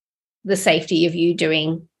increase the safety of you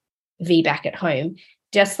doing VBAC at home.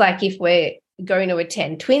 Just like if we're going to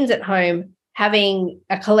attend twins at home, having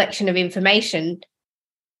a collection of information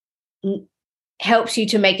helps you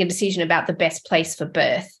to make a decision about the best place for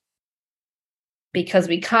birth, because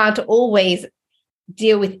we can't always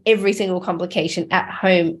deal with every single complication at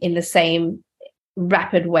home in the same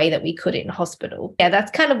rapid way that we could in hospital. Yeah,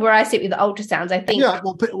 that's kind of where I sit with the ultrasounds, I think. Yeah,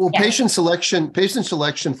 patient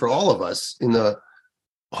selection for all of us in the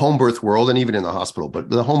home birth world, and even in the hospital, but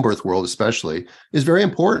the home birth world especially, is very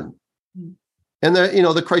important. And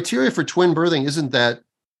the criteria for twin birthing isn't that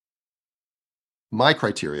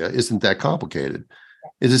complicated.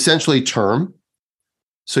 It's essentially term.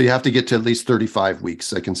 So you have to get to at least 35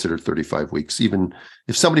 weeks. I consider 35 weeks. Even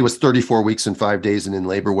if somebody was 34 weeks and 5 days and in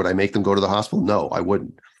labor, would I make them go to the hospital? No, I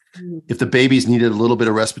wouldn't. If the babies needed a little bit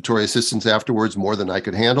of respiratory assistance afterwards, more than I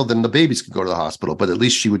could handle, then the babies could go to the hospital. But at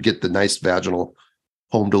least she would get the nice vaginal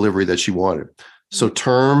home delivery that she wanted. So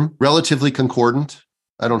term, relatively concordant.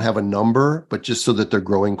 I don't have a number, but just so that they're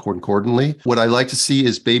growing concordantly. What I like to see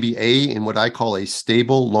is baby A in what I call a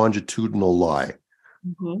stable longitudinal lie,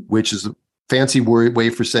 which is a fancy way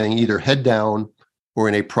for saying either head down or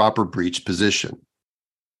in a proper breech position.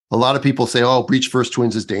 A lot of people say, oh, breech first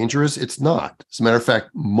twins is dangerous. It's not. As a matter of fact,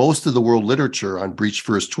 most of the world literature on breech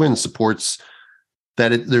first twins supports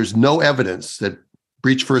that there's no evidence that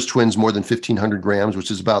breech first twins more than 1,500 grams,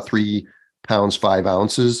 which is about 3 pounds, 5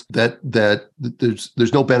 ounces, that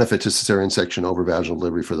there's no benefit to cesarean section over vaginal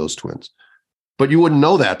delivery for those twins. But you wouldn't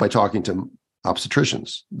know that by talking to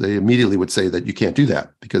obstetricians. They immediately would say that you can't do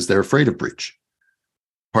that because they're afraid of breech,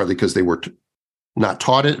 partly because they were not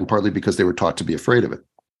taught it and partly because they were taught to be afraid of it.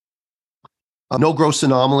 No gross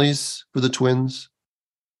anomalies for the twins.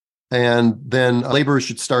 And then labor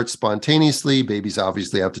should start spontaneously. Babies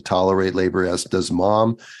obviously have to tolerate labor, as does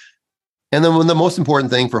mom. And then the most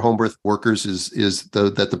important thing for home birth workers is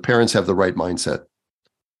that the parents have the right mindset.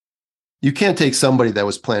 You can't take somebody that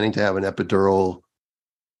was planning to have an epidural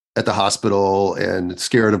at the hospital and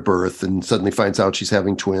scared of birth and suddenly finds out she's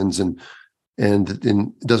having twins and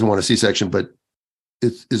doesn't want a C-section, but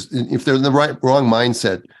if they're in the wrong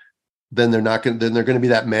mindset, then they're going to be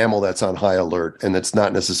that mammal that's on high alert, and that's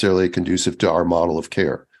not necessarily conducive to our model of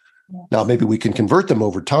care. Yes. Now, maybe we can convert them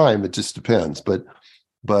over time. It just depends, but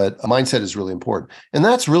mindset is really important, and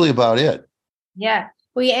that's really about it. Yeah.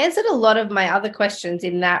 Well, you answered a lot of my other questions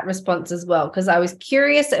in that response as well, because I was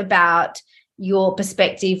curious about your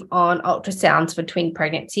perspective on ultrasounds for twin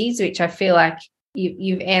pregnancies, which I feel like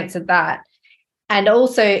you've answered that. And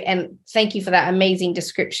also, and thank you for that amazing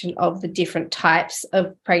description of the different types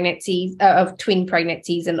of pregnancies, of twin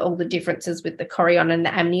pregnancies, and all the differences with the chorion and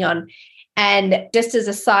the amnion. And just as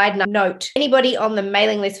a side note, anybody on the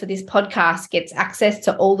mailing list for this podcast gets access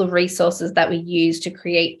to all the resources that we use to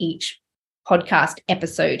create each podcast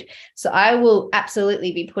episode. So I will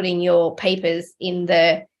absolutely be putting your papers in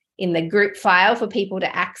the group file for people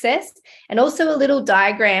to access, and also a little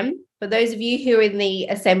diagram for those of you who are in the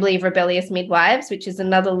Assembly of Rebellious Midwives, which is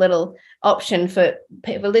another little option for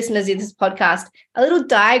listeners in this podcast, a little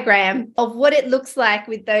diagram of what it looks like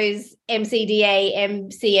with those MCDA,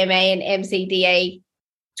 MCMA, and MCDA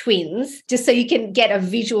twins, just so you can get a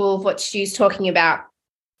visual of what Stu's talking about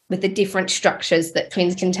with the different structures that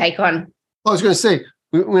twins can take on. I was going to say,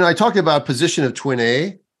 when I talked about position of twin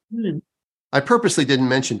A, I purposely didn't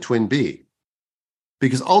mention twin B,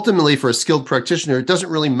 because ultimately for a skilled practitioner, it doesn't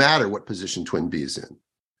really matter what position twin B is in.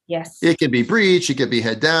 Yes. It could be breech, it could be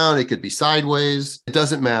head down, it could be sideways. It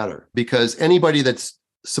doesn't matter, because anybody that's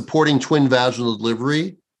supporting twin vaginal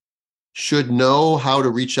delivery should know how to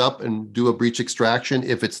reach up and do a breech extraction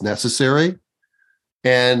if it's necessary.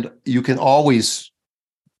 And you can always,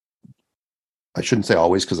 I shouldn't say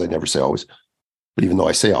always because I never say always, but even though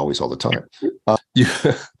I say always all the time,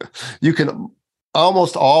 you can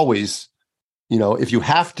almost always, if you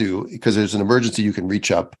have to, because there's an emergency, you can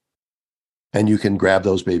reach up and you can grab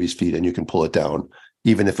those baby's feet and you can pull it down,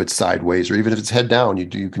 even if it's sideways or even if it's head down.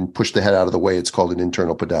 You can push the head out of the way. It's called an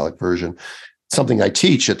internal pedalic version. Something I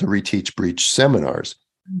teach at the Reteach Breech seminars.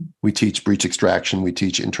 We teach breech extraction. We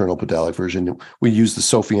teach internal pedalic version. We use the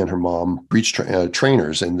Sophie and her mom breech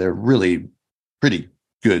trainers, and they're really pretty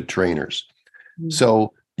good trainers.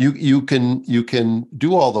 So you can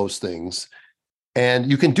do all those things. And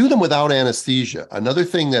you can do them without anesthesia. Another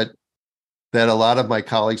thing that a lot of my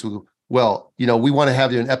colleagues will, we want to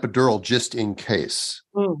have an epidural just in case.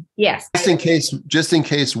 Yes. Just in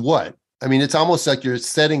case what? I mean, it's almost like you're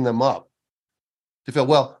setting them up to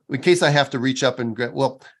feel, in case I have to reach up and grab,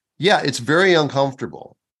 it's very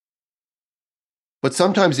uncomfortable. But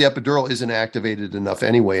sometimes the epidural isn't activated enough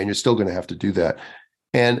anyway, and you're still going to have to do that.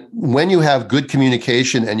 And when you have good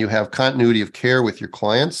communication and you have continuity of care with your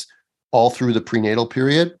clients, all through the prenatal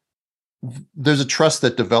period, there's a trust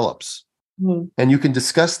that develops. And you can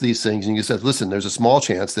discuss these things. And you said, listen, there's a small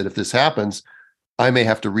chance that if this happens, I may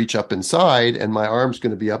have to reach up inside and my arm's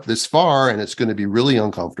going to be up this far and it's going to be really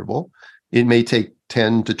uncomfortable. It may take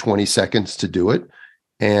 10 to 20 seconds to do it.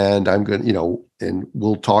 And I'm going to, and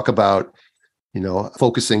we'll talk about,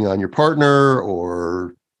 focusing on your partner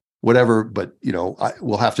or whatever, but,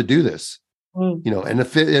 we'll have to do this, and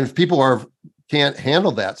if people can't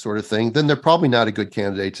handle that sort of thing, then they're probably not a good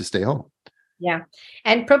candidate to stay home. Yeah.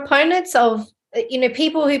 And proponents of,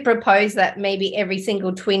 people who propose that maybe every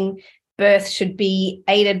single twin birth should be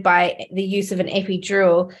aided by the use of an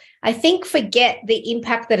epidural, I think forget the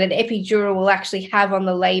impact that an epidural will actually have on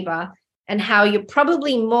the labor and how you're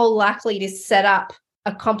probably more likely to set up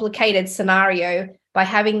a complicated scenario by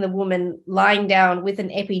having the woman lying down with an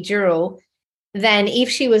epidural than if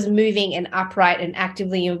she was moving and upright and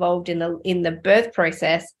actively involved in the birth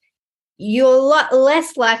process. You're a lot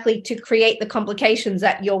less likely to create the complications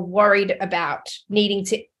that you're worried about needing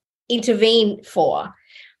to intervene for.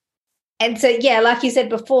 And so, like you said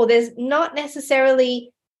before, there's not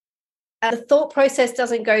necessarily the thought process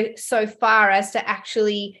doesn't go so far as to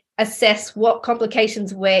actually assess what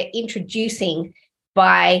complications we're introducing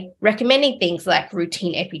by recommending things like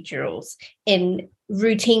routine epidurals and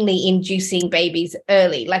routinely inducing babies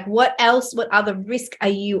early. Like what other risk are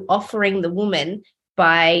you offering the woman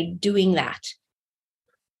by doing that?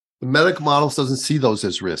 The medical models doesn't see those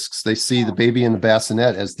as risks. They see the baby in the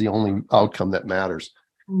bassinet as the only outcome that matters.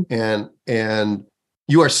 And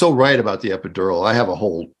you are so right about the epidural. I have a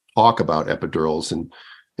whole talk about epidurals and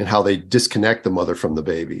how they disconnect the mother from the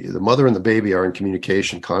baby. The mother and the baby are in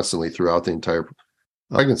communication constantly throughout the entire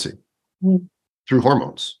pregnancy through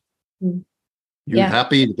hormones. You're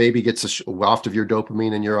happy, the baby gets a waft of your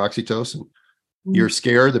dopamine and your oxytocin. You're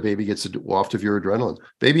scared, the baby gets a waft of your adrenaline.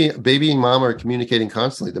 Baby and mom are communicating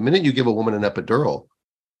constantly. The minute you give a woman an epidural,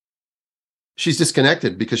 she's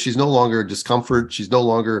disconnected because she's no longer discomfort. She's no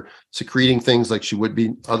longer secreting things like she would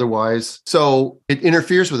be otherwise. So it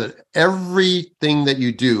interferes with it. Everything that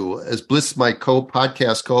you do, as Bliss, my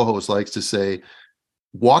podcast co-host, likes to say,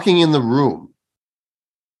 walking in the room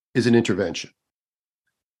is an intervention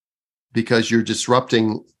because you're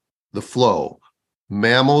disrupting the flow.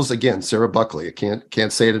 Mammals, again, Sarah Buckley, I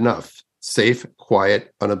can't say it enough, safe,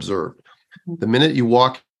 quiet, unobserved. The minute you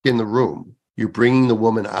walk in the room, you're bringing the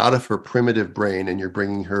woman out of her primitive brain and you're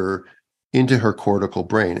bringing her into her cortical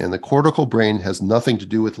brain. And the cortical brain has nothing to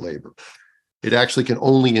do with labor. It actually can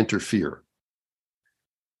only interfere.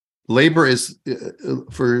 Labor is,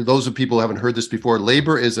 for those of people who haven't heard this before,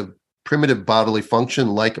 labor is a primitive bodily function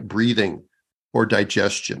like breathing or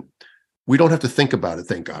digestion. We don't have to think about it.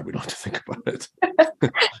 Thank God we don't have to think about it.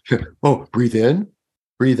 Oh, breathe in,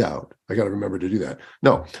 breathe out. I got to remember to do that.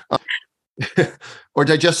 No. Or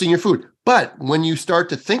digesting your food. But when you start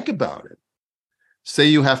to think about it, say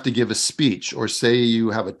you have to give a speech or say you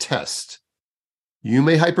have a test, you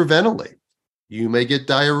may hyperventilate. You may get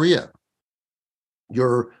diarrhea.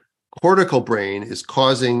 Your cortical brain is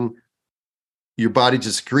causing your body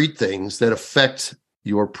to secrete things that affect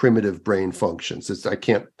your primitive brain functions. I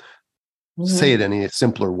can't say it any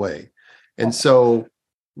simpler way. And so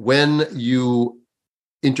when you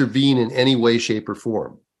intervene in any way, shape, or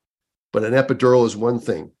form, but an epidural is one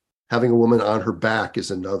thing, having a woman on her back is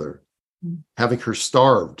another, having her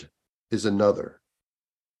starved is another.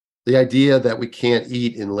 The idea that we can't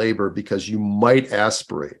eat in labor because you might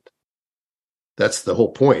aspirate. That's the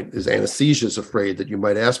whole point, is anesthesia is afraid that you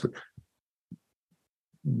might aspirate.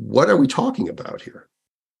 What are we talking about here?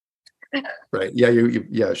 Right.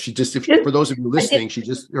 Yeah. She just, for those of you listening,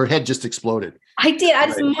 her head just exploded. I did. I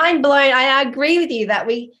was mind blown. I agree with you that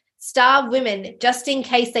we starve women just in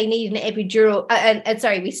case they need an epidural.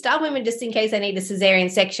 We starve women just in case they need a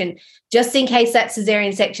cesarean section, just in case that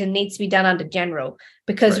cesarean section needs to be done under general,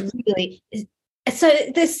 because really, so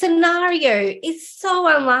the scenario is so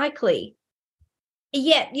unlikely.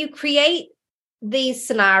 Yet you create these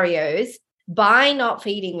scenarios by not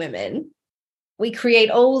feeding women. We create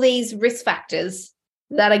all these risk factors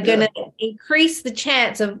that are going to increase the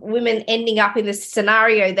chance of women ending up in this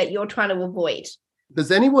scenario that you're trying to avoid.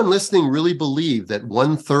 Does anyone listening really believe that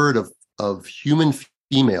 1/3 of human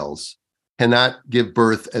females cannot give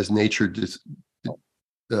birth as nature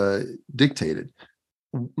dictated?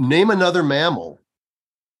 Name another mammal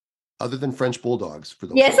other than French bulldogs. For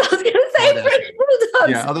those I was going to say French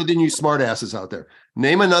bulldogs. Yeah, other than you smartasses out there.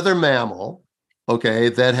 Name another mammal, okay,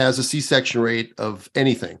 that has a C-section rate of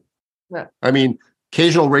anything. Yeah. I mean,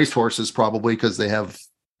 occasional racehorses probably, because they have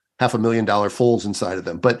 $500,000 foals inside of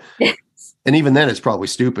them. But and even then, it's probably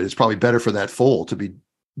stupid. It's probably better for that foal to be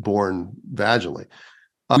born vaginally.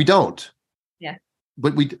 We don't. Yeah.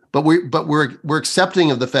 But we're accepting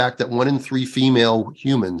of the fact that 1 in 3 female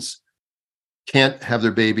humans can't have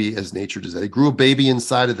their baby as nature does. They grew a baby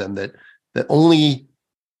inside of them that only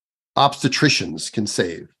obstetricians can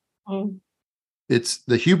save. It's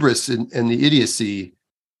the hubris and the idiocy.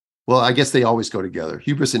 Well, I guess they always go together.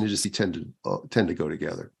 Hubris and idiocy tend to go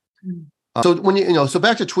together. So when so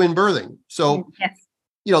back to twin birthing. So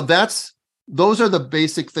those are the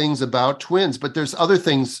basic things about twins. But there's other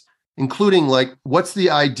things, including like, what's the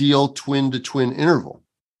ideal twin to twin interval?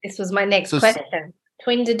 This was my next question.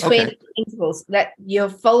 Twin to twin intervals. That you're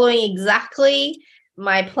following exactly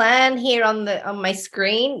my plan here on my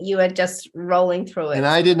screen. You are just rolling through it. And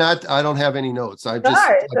I don't have any notes.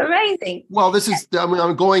 It's amazing. Well, this is,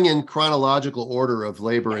 I'm going in chronological order of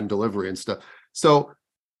labor and delivery and stuff. So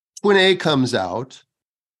twin A comes out.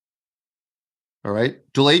 All right.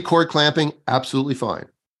 Delayed cord clamping, absolutely fine.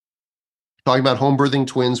 Talking about home birthing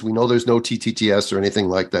twins, we know there's no TTTS or anything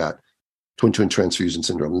like that. Twin transfusion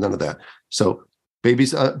syndrome, none of that. So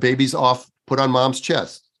baby's off, put on mom's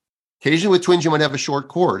chest. Occasionally with twins, you might have a short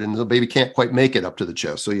cord and the baby can't quite make it up to the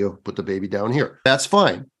chest. So you put the baby down here. That's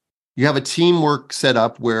fine. You have a teamwork set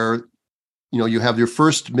up where, you have your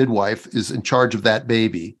first midwife is in charge of that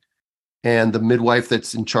baby. And the midwife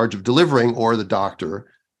that's in charge of delivering, or the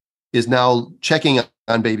doctor, is now checking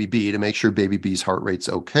on baby B to make sure baby B's heart rate's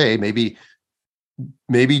okay. Maybe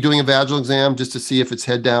doing a vaginal exam just to see if it's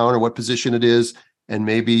head down or what position it is. And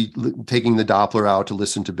maybe taking the Doppler out to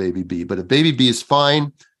listen to baby B. But if baby B is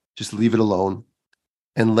fine, just leave it alone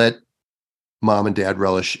and let mom and dad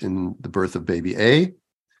relish in the birth of baby A.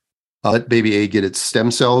 Let baby A get its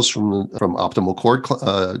stem cells from optimal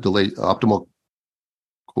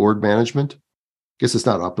cord management. guess it's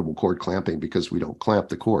not optimal cord clamping because we don't clamp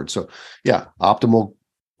the cord. So yeah, optimal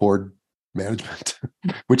cord management,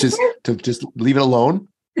 which is to just leave it alone.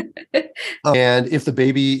 And if the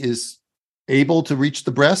baby is able to reach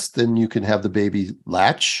the breast, then you can have the baby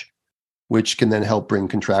latch, which can then help bring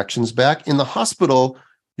contractions back. In the hospital,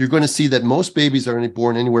 you're going to see that most babies are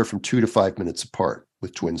born anywhere from 2 to 5 minutes apart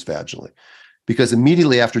with twins vaginally, because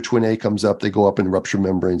immediately after twin A comes up, they go up and rupture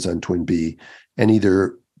membranes on twin B, and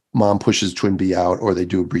either mom pushes twin B out or they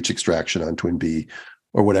do a breech extraction on twin B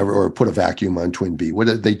or whatever, or put a vacuum on twin B.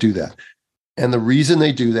 They do that. And the reason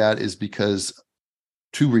they do that is because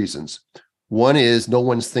 2 reasons. One is no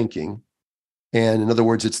one's thinking. And in other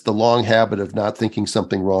words, it's the long habit of not thinking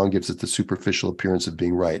something wrong gives it the superficial appearance of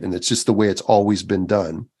being right. And it's just the way it's always been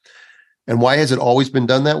done. And why has it always been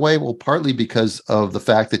done that way? Well, partly because of the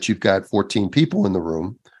fact that you've got 14 people in the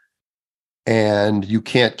room and you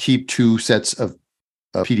can't keep 2 sets of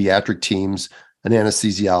pediatric teams, an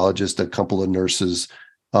anesthesiologist, a couple of nurses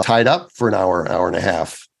tied up for an hour and a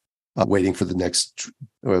half, waiting for the next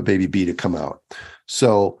baby B to come out.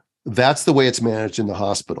 So that's the way it's managed in the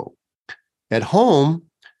hospital. At home,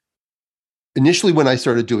 initially when I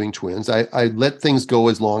started doing twins, I let things go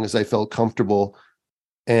as long as I felt comfortable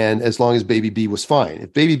and as long as baby B was fine.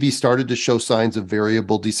 If baby B started to show signs of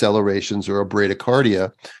variable decelerations or a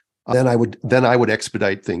bradycardia, then I would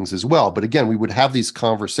expedite things as well. But again, we would have these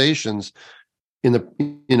conversations in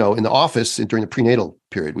the office during the prenatal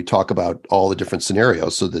period. We talk about all the different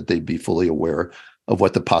scenarios so that they'd be fully aware of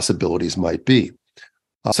what the possibilities might be.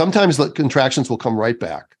 Sometimes the contractions will come right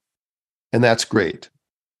back, and that's great.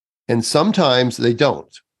 And sometimes they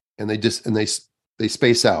don't, and they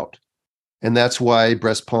space out. And that's why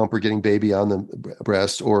breast pump or getting baby on the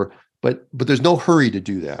breast, but there's no hurry to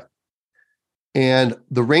do that. And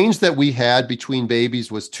the range that we had between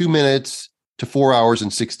babies was 2 minutes to 4 hours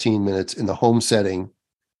and 16 minutes in the home setting.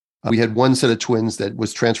 We had one set of twins that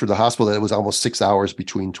was transferred to the hospital that it was almost 6 hours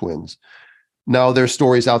between twins. Now there's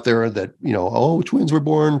stories out there that, twins were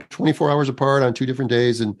born 24 hours apart on 2 different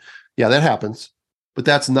days. And yeah, that happens, but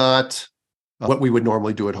that's not what we would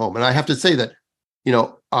normally do at home. And I have to say that,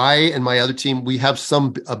 I and my other team, we have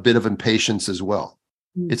a bit of impatience as well.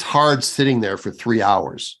 It's hard sitting there for 3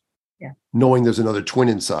 hours, knowing there's another twin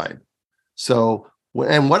inside. So,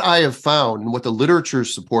 and what I have found and what the literature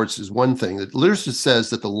supports is one thing. The literature says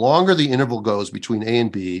that the longer the interval goes between A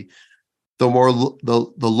and B, the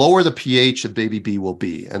lower the pH of baby B will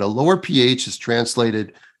be. And a lower pH is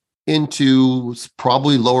translated into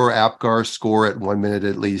probably lower APGAR score at 1 minute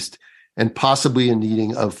at least, and possibly a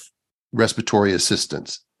needing of respiratory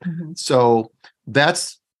assistance. Mm-hmm. So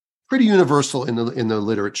that's pretty universal in the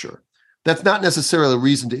literature. That's not necessarily a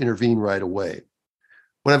reason to intervene right away.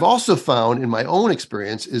 What I've also found in my own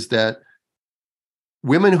experience is that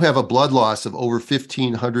women who have a blood loss of over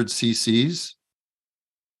 1,500 cc's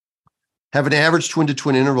have an average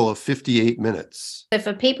twin-to-twin interval of 58 minutes. So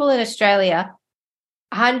for people in Australia,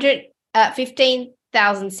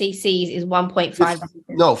 15,000 cc's is 1.5 liters.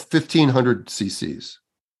 No, 1,500 cc's.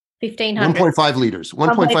 1,500. 1.5 liters.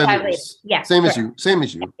 1.5 liters. Yeah. Same as you.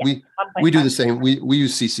 Yeah, we do the same. We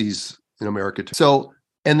use cc's in America too. So,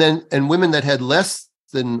 and women that had less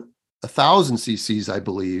than 1,000 cc's, I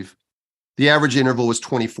believe, the average interval was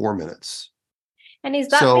 24 minutes. And is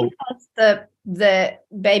that because the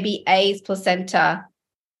baby A's placenta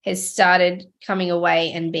has started coming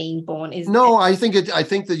away and being born? I think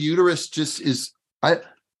the uterus just is.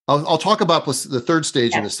 I'll talk about the third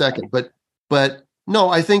stage in a second, but no,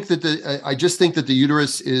 I think that I just think that the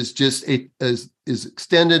uterus is just is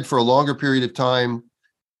extended for a longer period of time.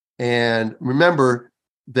 And remember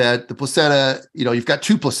that the placenta, you've got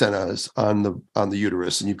 2 placentas on the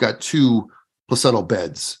uterus, and you've got 2 placental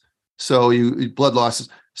beds. So blood losses.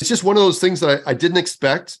 It's just one of those things that I didn't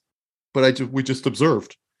expect, but we just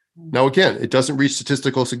observed. Now, again, it doesn't reach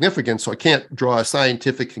statistical significance, so I can't draw a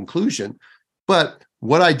scientific conclusion. But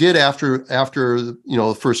what I did after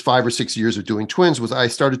the first 5 or 6 years of doing twins was I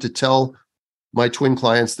started to tell my twin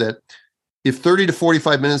clients that if 30 to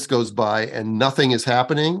 45 minutes goes by and nothing is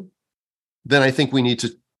happening, then I think we need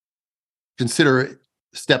to consider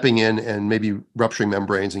stepping in and maybe rupturing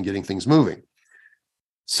membranes and getting things moving.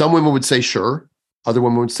 Some women would say, sure. Other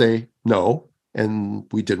women would say, no. And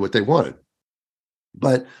we did what they wanted.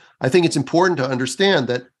 But I think it's important to understand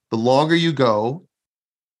that the longer you go,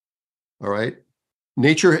 all right,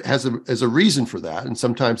 nature has a reason for that. And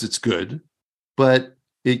sometimes it's good, but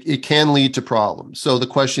it can lead to problems. So the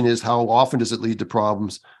question is, how often does it lead to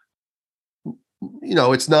problems?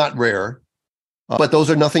 It's not rare, but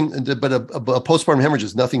those are nothing, but a postpartum hemorrhage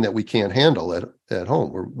is nothing that we can't handle at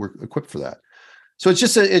home. We're equipped for that. So it's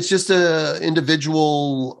just a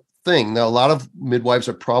individual thing. Now, a lot of midwives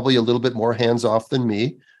are probably a little bit more hands-off than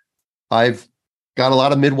me. I've got a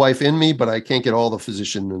lot of midwife in me, but I can't get all the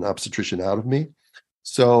physician and obstetrician out of me.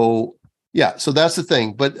 So yeah, so that's the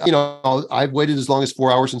thing. But I've waited as long as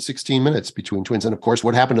 4 hours and 16 minutes between twins. And of course,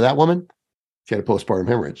 what happened to that woman? She had a postpartum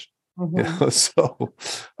hemorrhage. So,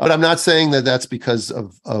 but I'm not saying that that's because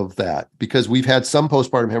of that, because we've had some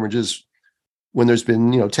postpartum hemorrhages when there's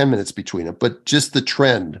been 10 minutes between it, but just the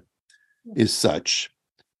trend is such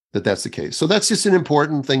that that's the case. So that's just an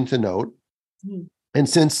important thing to note. And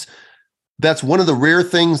since that's one of the rare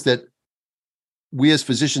things that we as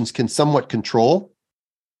physicians can somewhat control,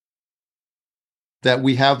 that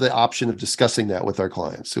we have the option of discussing that with our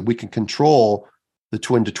clients. So we can control the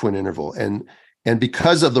twin to twin interval. And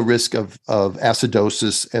because of the risk of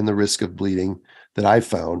acidosis and the risk of bleeding that I've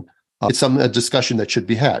found, it's a discussion that should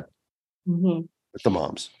be had with the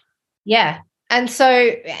moms. Yeah. And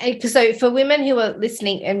so for women who are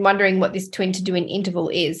listening and wondering what this twin to twin interval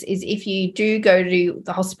is if you do go to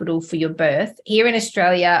the hospital for your birth, here in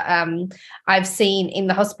Australia, I've seen in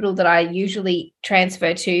the hospital that I usually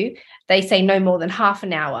transfer to, they say no more than half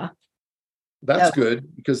an hour. That's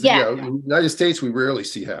good, because in the United States, we rarely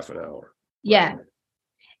see half an hour. Yeah.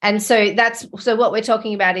 And so what we're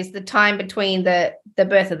talking about is the time between the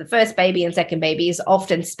birth of the first baby and second baby is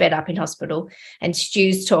often sped up in hospital. And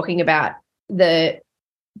Stu's talking about the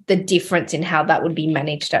difference in how that would be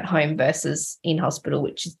managed at home versus in hospital,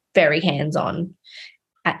 which is very hands-on.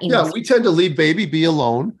 We tend to leave baby B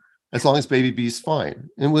alone as long as baby B is fine.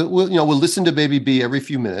 And we'll listen to baby B every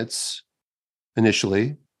few minutes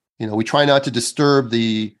initially. We try not to disturb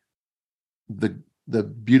the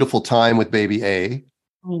beautiful time with baby A.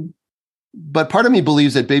 But part of me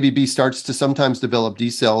believes that baby B starts to sometimes develop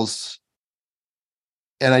D cells.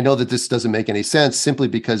 And I know that this doesn't make any sense simply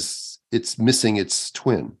because it's missing its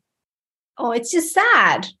twin. Oh, it's just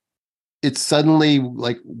sad. It's suddenly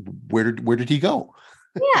like, where did he go?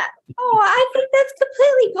 Yeah. Oh, I think that's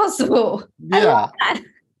completely possible. Yeah.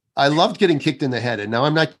 I loved getting kicked in the head, and now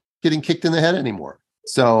I'm not getting kicked in the head anymore.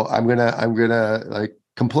 So I'm gonna like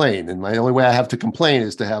complain, and my only way I have to complain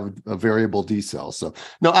is to have a variable D cell. So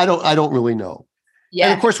no, I don't really know. Yeah.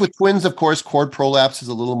 And of course, with twins, cord prolapse is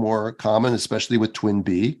a little more common, especially with twin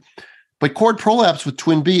B. But cord prolapse with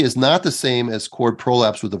twin B is not the same as cord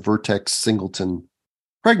prolapse with a vertex singleton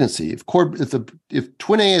pregnancy. If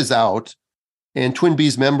twin A is out and twin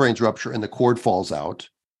B's membranes rupture and the cord falls out,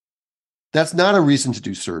 that's not a reason to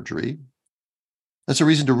do surgery. That's a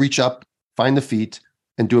reason to reach up, find the feet,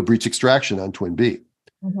 and do a breech extraction on twin B.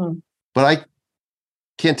 But I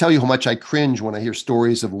can't tell you how much I cringe when I hear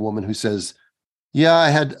stories of a woman who says,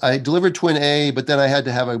 yeah, I delivered twin A, but then I had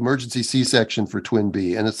to have an emergency C-section for twin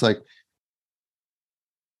B. And it's like,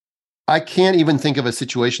 I can't even think of a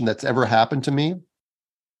situation that's ever happened to me,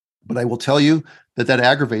 but I will tell you that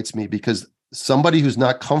aggravates me, because somebody who's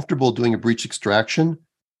not comfortable doing a breech extraction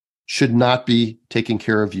should not be taking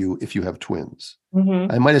care of you if you have twins.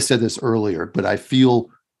 I might have said this earlier, but I feel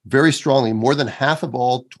very strongly more than half of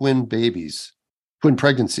all twin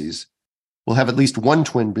pregnancies will have at least one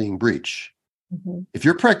twin being breech. If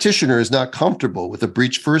your practitioner is not comfortable with a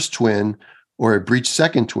breech first twin or a breech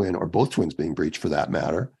second twin, or both twins being breech for that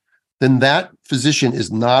matter, then that physician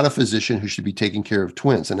is not a physician who should be taking care of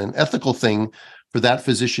twins. And an ethical thing for that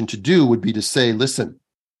physician to do would be to say, listen,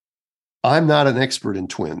 I'm not an expert in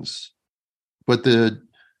twins, but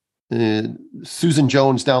Susan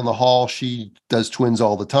Jones down the hall, she does twins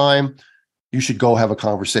all the time. You should go have a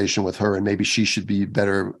conversation with her, and maybe she should be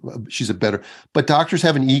better. But doctors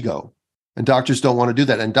have an ego, and doctors don't want to do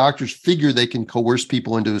that. And doctors figure they can coerce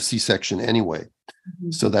people into a C-section anyway.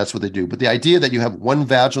 So that's what they do. But the idea that you have one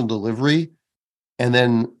vaginal delivery and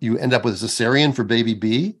then you end up with a cesarean for baby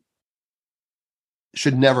B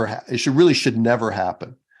should never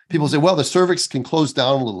happen. People say, well, the cervix can close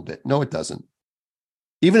down a little bit. No, it doesn't.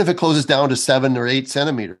 Even if it closes down to 7 or 8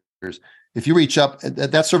 centimeters, if you reach up,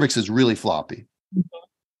 that cervix is really floppy.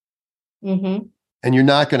 And you're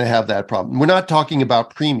not going to have that problem. We're not talking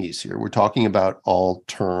about preemies here. We're talking about all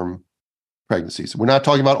term pregnancies. We're not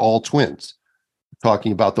talking about all twins. We're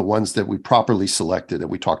talking about the ones that we properly selected that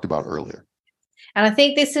we talked about earlier. And I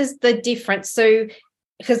think this is the difference. So,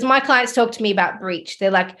 because my clients talk to me about breech,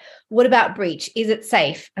 they're like, what about breech? Is it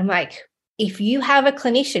safe? I'm like, if you have a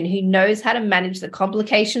clinician who knows how to manage the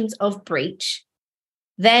complications of breech,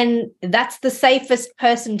 then that's the safest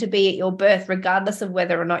person to be at your birth, regardless of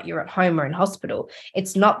whether or not you're at home or in hospital.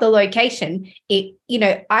 It's not the location.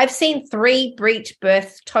 I've seen 3 breech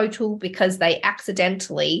births total because they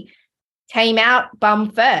accidentally came out bum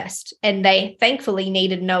first and they thankfully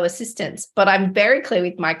needed no assistance. But I'm very clear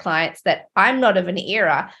with my clients that I'm not of an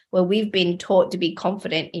era where we've been taught to be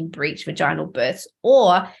confident in breech vaginal births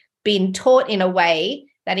or been taught in a way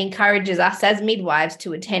that encourages us as midwives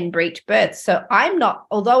to attend breech births. So I'm not,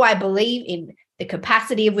 although I believe in the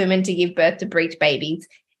capacity of women to give birth to breech babies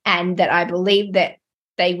and that I believe that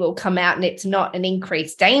they will come out and it's not an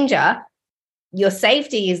increased danger, your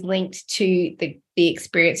safety is linked to the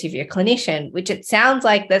experience of your clinician, which it sounds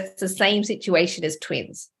like that's the same situation as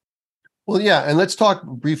twins. Well, yeah. And let's talk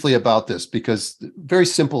briefly about this because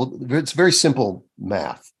it's very simple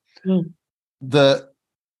math.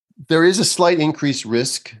 There is a slight increased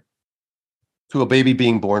risk to a baby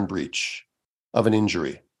being born breech of an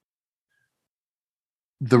injury.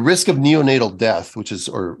 The risk of neonatal death, which is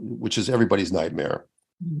everybody's nightmare,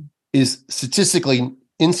 is statistically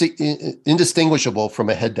indistinguishable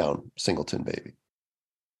from a head down singleton baby.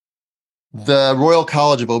 The Royal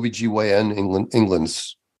College of OBGYN,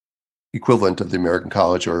 England's equivalent of the American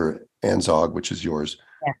College, or ANZOG, which is yours,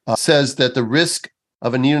 says that the risk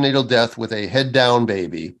of a neonatal death with a head down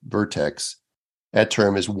baby, vertex, at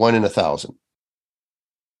term is 1 in 1,000.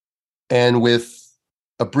 And with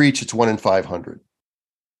a breech, it's 1 in 500.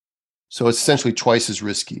 So it's essentially twice as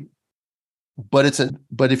risky. But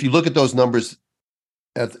if you look at those numbers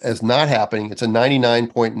as not happening, it's a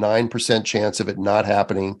 99.9% chance of it not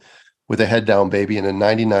happening with a head down baby and a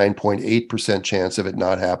 99.8% chance of it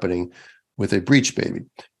not happening with a breech baby.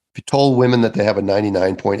 If you told women that they have a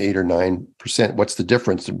 99.8 or 9%, what's the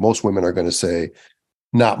difference? Most women are going to say,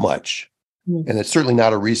 not much. And it's certainly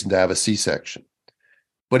not a reason to have a C-section.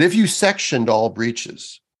 But if you sectioned all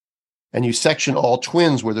breeches and you section all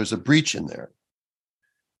twins where there's a breech in there,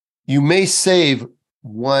 you may save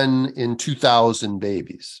 1 in 2,000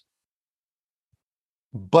 babies.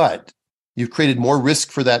 But you've created more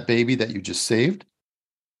risk for that baby that you just saved.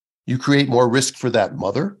 You create more risk for that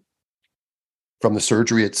mother from the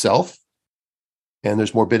surgery itself. And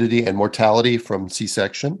there's morbidity and mortality from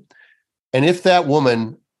C-section. And if that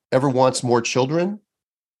woman ever wants more children,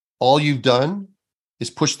 all you've done is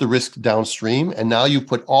push the risk downstream. And now you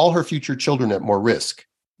put all her future children at more risk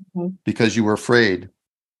because you were afraid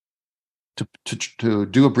to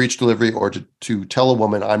do a breech delivery or to tell a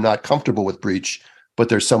woman, I'm not comfortable with breech, but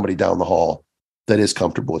there's somebody down the hall that is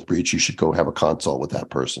comfortable with breech. You should go have a consult with that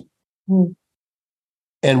person.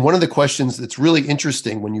 And one of the questions that's really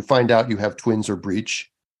interesting when you find out you have twins or breech,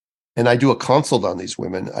 and I do a consult on these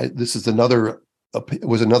women, this is another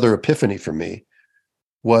epiphany for me,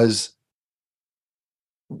 was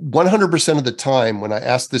 100% of the time when I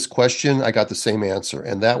asked this question, I got the same answer.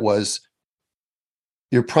 And that was,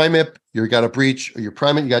 your primip, you got a breech, or your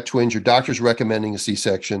primate, you got twins, your doctor's recommending a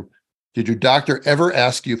C-section. Did your doctor ever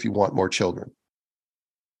ask you if you want more children?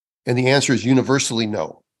 And the answer is universally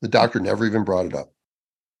no. The doctor never even brought it up.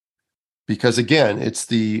 Because again, it's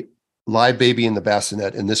the live baby in the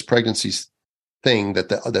bassinet in this pregnancy thing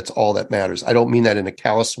that's all that matters. I don't mean that in a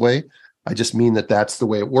callous way. I just mean that that's the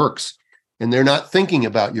way it works. And they're not thinking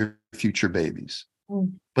about your future babies.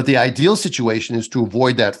 But the ideal situation is to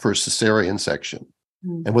avoid that first cesarean section.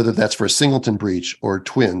 And whether that's for a singleton breech or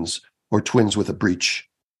twins with a breech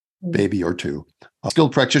baby or two.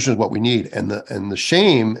 Skilled practitioner is what we need. And the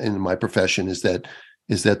shame in my profession is that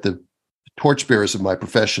the torchbearers of my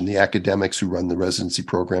profession, the academics who run the residency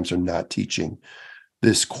programs, are not teaching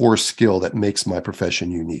this core skill that makes my profession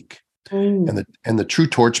unique. And the true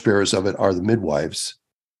torchbearers of it are the midwives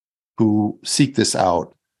who seek this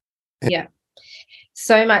out. Yeah.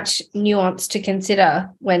 So much nuance to consider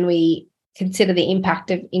when we consider the impact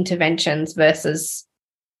of interventions versus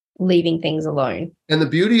leaving things alone. And the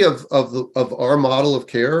beauty of our model of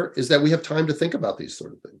care is that we have time to think about these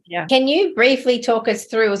sort of things. Yeah. Can you briefly talk us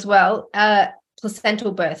through as well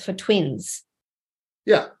placental birth for twins?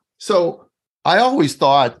 Yeah. So I always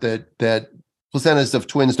thought that placentas of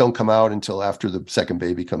twins don't come out until after the second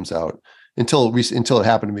baby comes out. Until it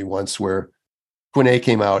happened to me once where twin A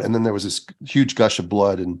came out, and then there was this huge gush of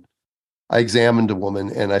blood, and I examined a woman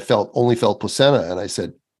and I only felt placenta, and I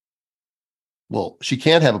said, well, she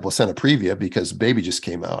can't have a placenta previa because baby just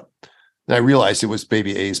came out. And I realized it was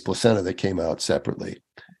baby A's placenta that came out separately.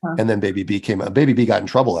 And then baby B came out. Baby B got in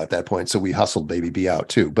trouble at that point, so we hustled baby B out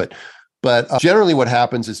too. But generally what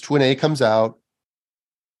happens is twin A comes out.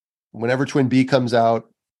 Whenever twin B comes out,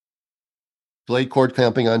 delayed cord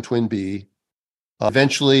clamping on twin B.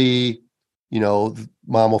 Eventually,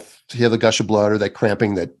 mom will have the gush of blood or that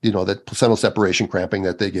cramping that placental separation cramping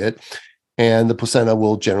that they get. And the placenta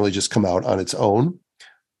will generally just come out on its own.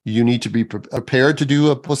 You need to be prepared to do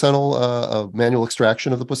a placental manual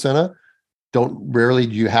extraction of the placenta. Rarely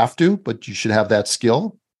do you have to, but you should have that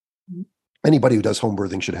skill. Anybody who does home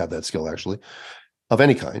birthing should have that skill, actually, of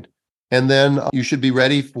any kind. And then you should be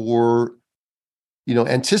ready for,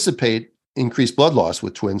 anticipate increased blood loss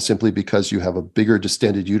with twins simply because you have a bigger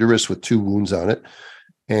distended uterus with 2 wounds on it.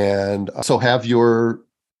 And so have your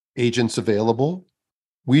agents available.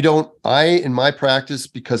 In my practice,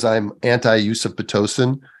 because I'm anti-use of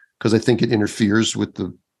Pitocin, because I think it interferes with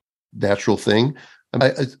the natural thing,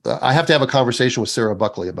 I have to have a conversation with Sarah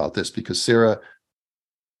Buckley about this, because Sarah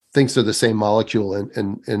thinks they're the same molecule,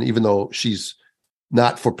 and even though she's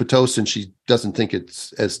not for Pitocin, she doesn't think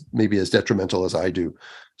it's as detrimental as I do.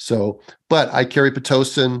 So, but I carry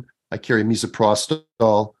Pitocin, I carry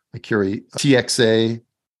misoprostol, I carry TXA,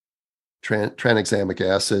 tranexamic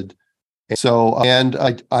acid.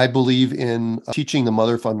 And I believe in teaching the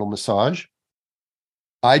mother fundal massage.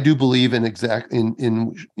 I do believe in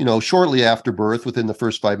shortly after birth, within the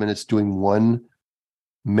first 5 minutes, doing one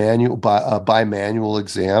bimanual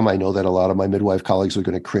exam. I know that a lot of my midwife colleagues are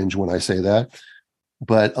going to cringe when I say that,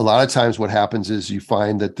 but a lot of times what happens is you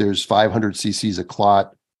find that there's 500 cc's of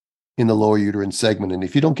clot in the lower uterine segment, and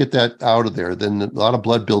if you don't get that out of there, then a lot of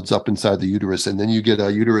blood builds up inside the uterus, and then you get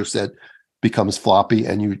a uterus that becomes floppy,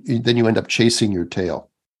 and then you end up chasing your tail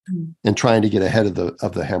and trying to get ahead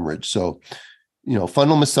of the hemorrhage. So,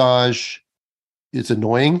 fundal massage is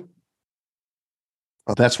annoying.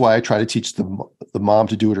 That's why I try to teach the mom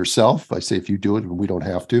to do it herself. I say, if you do it, we don't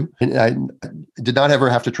have to. And I did not ever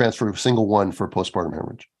have to transfer a single one for postpartum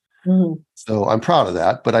hemorrhage. Mm-hmm. So I'm proud of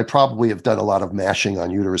that, but I probably have done a lot of mashing on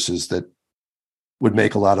uteruses that would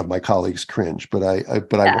make a lot of my colleagues cringe. But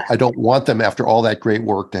I don't want them, after all that great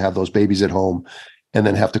work, to have those babies at home and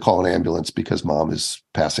then have to call an ambulance because mom is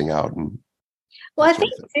passing out. And well, I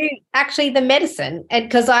think too, actually, the medicine, and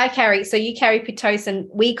because you carry Pitocin,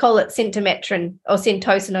 we call it Sintometrin or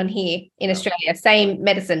Syntocin on here in Australia, same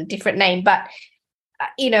medicine, different name. But,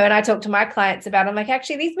 and I talk to my clients about it, I'm like,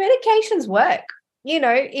 actually, these medications work.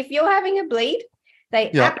 If you're having a bleed,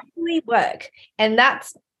 they actually work. And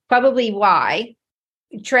that's probably why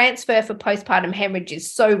transfer for postpartum hemorrhage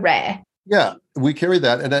is so rare. Yeah, we carry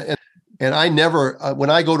that. And I never, when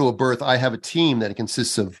I go to a birth, I have a team that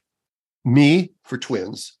consists of me for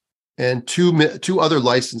twins and two other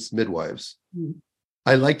licensed midwives.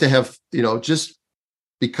 I like to have, just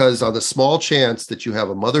because on the small chance that you have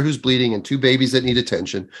a mother who's bleeding and 2 babies that need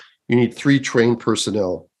attention, you need 3 trained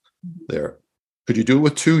personnel there. Could you do it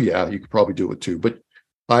with 2? Yeah, you could probably do it with 2. But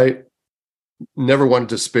I never wanted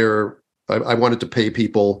to spare. I wanted to pay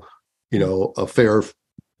people, a fair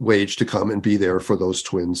wage to come and be there for those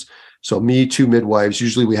twins. So me, 2 midwives.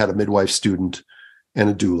 Usually we had a midwife student and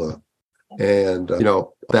a doula, and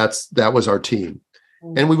that was our team.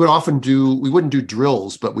 And we wouldn't do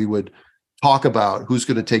drills, but we would talk about who's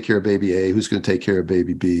going to take care of baby A, who's going to take care of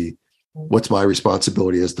baby B, what's my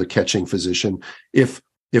responsibility as the catching physician. If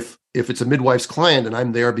it's a midwife's client and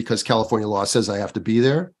I'm there because California law says I have to be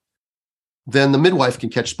there, then the midwife can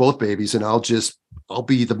catch both babies, and I'll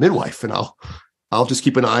be the midwife, and I'll just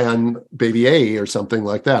keep an eye on baby A or something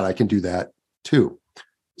like that. I can do that too.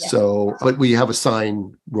 Yeah. So, but we have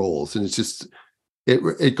assigned roles, and it's just,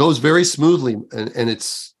 it goes very smoothly, and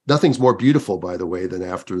it's, nothing's more beautiful, by the way, than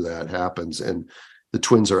after that happens and the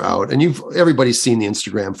twins are out, and everybody's seen the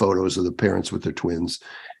Instagram photos of the parents with their twins,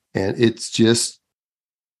 and it's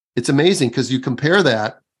amazing because you compare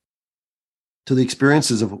that to the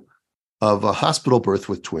experiences of a hospital birth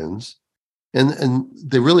with twins, and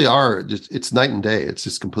they really are, it's night and day. It's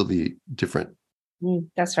just completely different.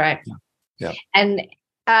 That's right. Yeah.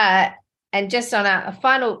 And just on a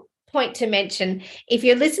final point to mention, if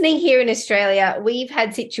you're listening here in Australia, we've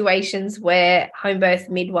had situations where home birth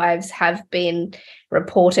midwives have been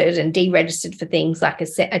reported and deregistered for things like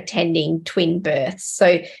attending twin births.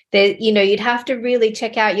 So there, you'd have to really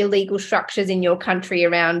check out your legal structures in your country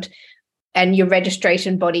around, and your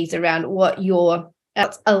registration bodies around what you're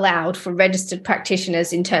allowed for registered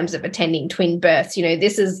practitioners in terms of attending twin births.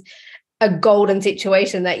 This is a golden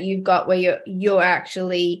situation that you've got where you're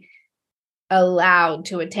actually allowed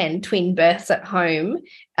to attend twin births at home.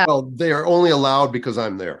 Well, they are only allowed because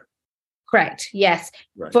I'm there. Correct. Yes.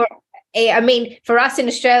 Right. For us in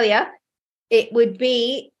Australia, it would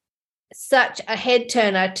be such a head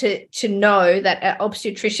turner to know that an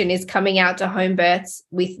obstetrician is coming out to home births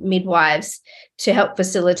with midwives to help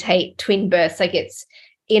facilitate twin births. Like it's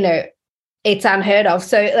unheard of.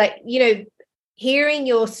 So hearing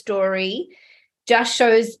your story just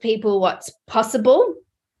shows people what's possible,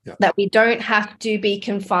 that we don't have to be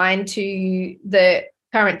confined to the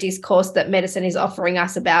current discourse that medicine is offering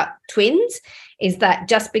us about twins is that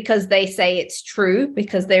just because they say it's true,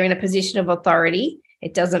 because they're in a position of authority,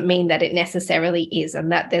 it doesn't mean that it necessarily is,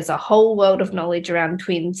 and that there's a whole world of knowledge around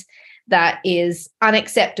twins that is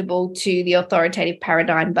unacceptable to the authoritative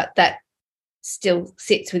paradigm, but that still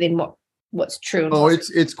sits within what's true. Oh,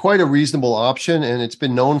 it's quite a reasonable option, and it's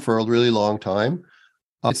been known for a really long time.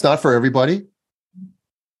 It's not for everybody.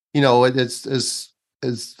 It's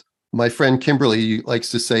as my friend Kimberly likes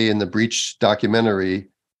to say in the Breech documentary,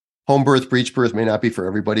 home birth, breech birth may not be for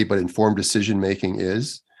everybody, but informed decision-making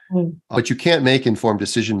is. But you can't make informed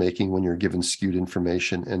decision-making when you're given skewed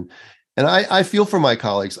information. And I feel for my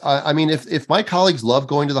colleagues. I mean, if my colleagues love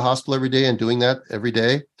going to the hospital every day and doing that every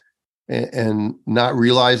day and not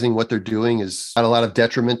realizing what they're doing is got a lot of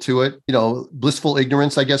detriment to it, blissful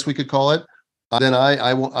ignorance, I guess we could call it, then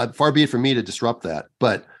I won't, far be it from me to disrupt that.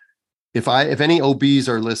 But if any OBs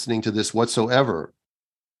are listening to this whatsoever,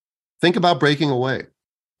 think about breaking away,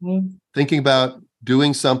 thinking about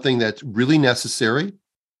doing something that's really necessary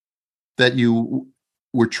that you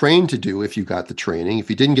were trained to do if you got the training. If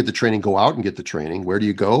you didn't get the training, go out and get the training. Where do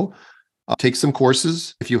you go? Take some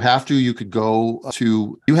courses. If you have to, you could go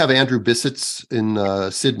you have Andrew Bissets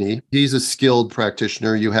in Sydney. He's a skilled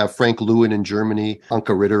practitioner. You have Frank Lewin in Germany,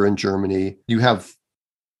 Anke Ritter in Germany. You have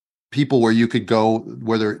people where you could go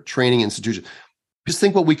where they're training institutions. Just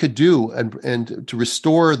think what we could do and to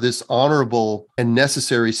restore this honorable and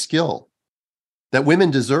necessary skill that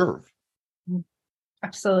women deserve.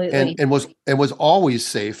 Absolutely. And was always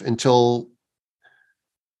safe until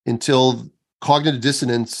cognitive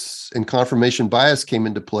dissonance and confirmation bias came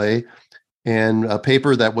into play, and a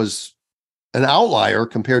paper that was an outlier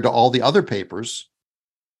compared to all the other papers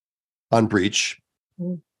on breech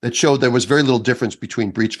that showed there was very little difference between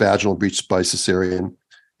breech vaginal and breech by cesarean,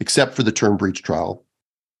 except for the term breech trial,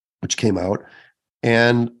 which came out.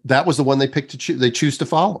 And that was the one they picked they choose to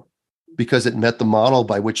follow because it met the model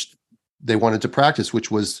by which they wanted to practice,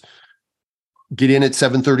 which was get in at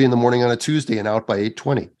 7:30 in the morning on a Tuesday and out by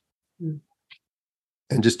 8:20.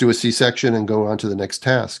 And just do a C-section and go on to the next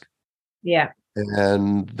task. Yeah.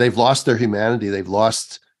 And they've lost their humanity. They've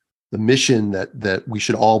lost the mission that we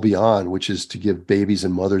should all be on, which is to give babies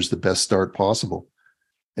and mothers the best start possible.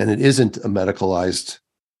 And it isn't a medicalized,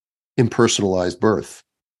 impersonalized birth.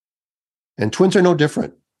 And twins are no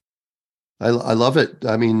different. I love it.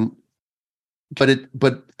 I mean, but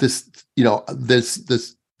this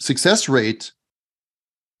success rate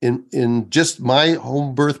in just my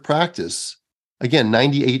home birth practice, again,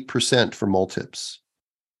 98% for multips.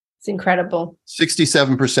 It's incredible.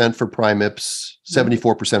 67% for primips,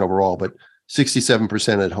 74% overall, but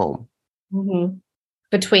 67% at home. Mm-hmm.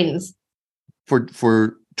 For twins.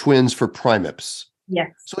 For twins for primips. Yes.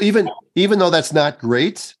 So even though that's not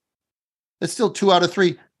great, it's still 2 out of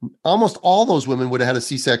 3. Almost all those women would have had a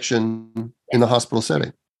C-section in the hospital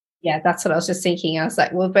setting. Yeah, that's what I was just thinking. I was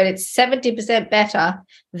like, well, but it's 70% better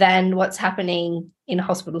than what's happening in a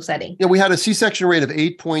hospital setting. Yeah, we had a C-section rate of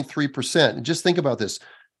 8.3%. And just think about this.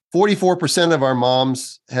 44% of our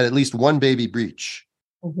moms had at least one baby breech.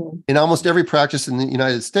 Mm-hmm. In almost every practice in the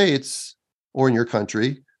United States or in your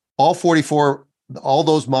country, all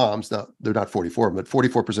those moms, now they're not 44, but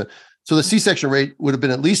 44%. So the C-section rate would have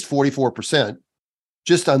been at least 44%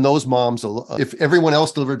 just on those moms. If everyone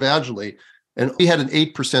else delivered vaginally, and we had an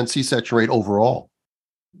 8% C-section rate overall.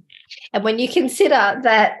 And when you consider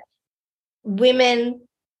that women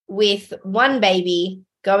with one baby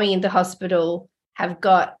going into hospital have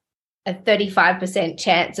got a 35%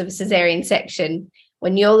 chance of a cesarean section,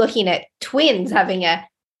 when you're looking at twins having a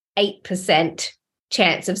 8%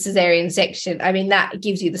 chance of cesarean section, I mean, that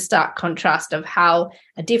gives you the stark contrast of how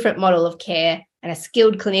a different model of care and a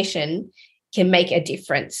skilled clinician can make a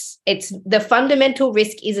difference. It's the fundamental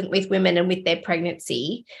risk isn't with women and with their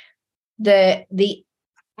pregnancy. The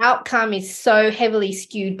outcome is so heavily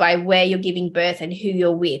skewed by where you're giving birth and who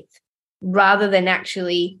you're with, rather than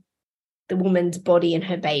actually the woman's body and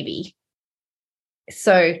her baby.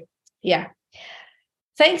 So, yeah.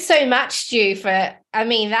 Thanks so much, Stu,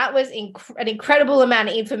 that was an incredible amount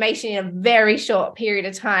of information in a very short period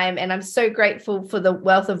of time. And I'm so grateful for the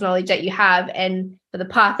wealth of knowledge that you have and for the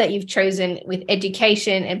path that you've chosen with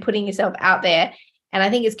education and putting yourself out there. And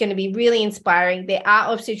I think it's going to be really inspiring. There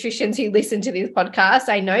are obstetricians who listen to this podcast,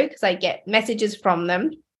 I know, because I get messages from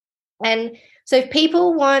them. And so if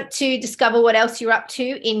people want to discover what else you're up to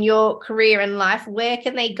in your career and life, where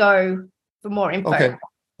can they go for more info? Okay.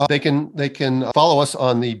 They can follow us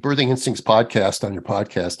on the Birthing Instincts podcast on your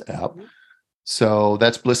podcast app. So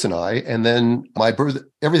that's Bliss and I. And then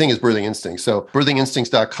everything is Birthing Instincts. So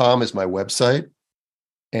birthinginstincts.com is my website.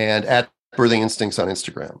 And at Birthing Instincts on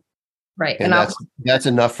Instagram. Right. And that's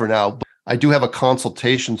enough for now. But I do have a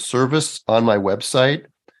consultation service on my website.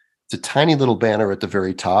 It's a tiny little banner at the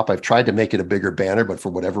very top. I've tried to make it a bigger banner, but for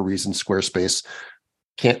whatever reason, Squarespace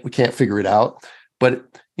we can't figure it out. But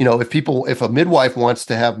if a midwife wants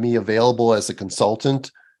to have me available as a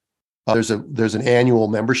consultant, there's an annual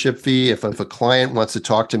membership fee. If a client wants to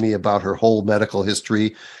talk to me about her whole medical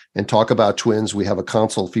history and talk about twins, we have a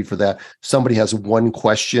consult fee for that. Somebody has one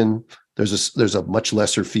question, there's a much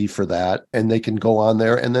lesser fee for that, and they can go on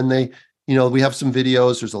there. And then we have some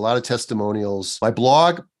videos. There's a lot of testimonials. My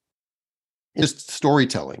blog is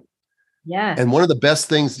storytelling. Yeah. And one of the best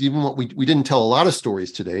things, even what we didn't tell a lot of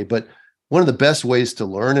stories today, but one of the best ways to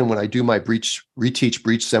learn, and when I do my Reteach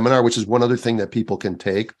Breech seminar, which is one other thing that people can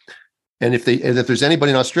take, and if there's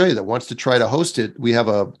anybody in Australia that wants to try to host it, we have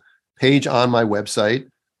a page on my website,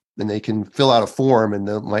 and they can fill out a form, and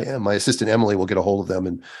my assistant Emily will get a hold of them,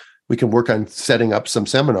 and we can work on setting up some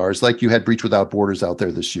seminars like you had Breech Without Borders out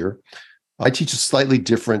there this year. I teach a slightly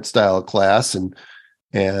different style of class, and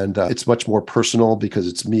it's much more personal because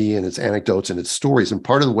it's me and it's anecdotes and it's stories. And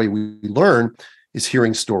part of the way we learn is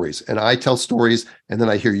hearing stories. And I tell stories, and then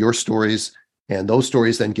I hear your stories, and those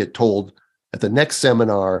stories then get told at the next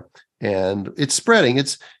seminar. And it's spreading.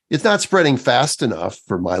 It's not spreading fast enough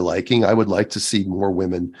for my liking. I would like to see more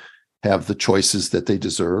women have the choices that they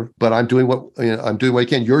deserve. But I'm doing what I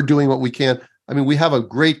can. You're doing what we can. I mean, we have a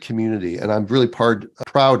great community, and I'm really proud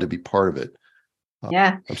to be part of it.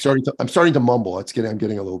 Yeah. I'm starting to mumble. I'm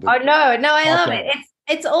getting a little bit. Oh no, I love it.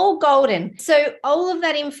 It's all golden. So all of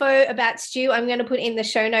that info about Stu, I'm going to put in the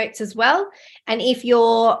show notes as well. And if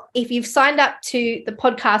you've signed up to the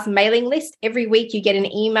podcast mailing list, every week you get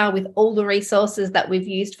an email with all the resources that we've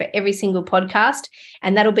used for every single podcast.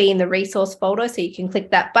 And that'll be in the resource folder. So you can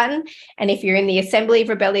click that button. And if you're in the Assembly of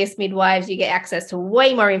Rebellious Midwives, you get access to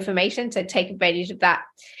way more information. So take advantage of that.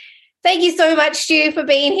 Thank you so much, Stu, for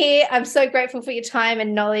being here. I'm so grateful for your time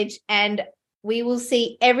and knowledge, and we will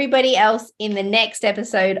see everybody else in the next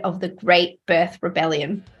episode of The Great Birth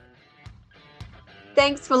Rebellion.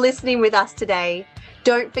 Thanks for listening with us today.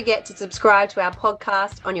 Don't forget to subscribe to our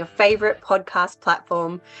podcast on your favorite podcast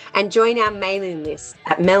platform and join our mailing list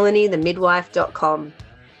at melaniethemidwife.com.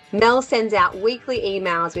 Mel sends out weekly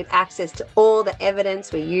emails with access to all the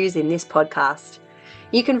evidence we use in this podcast.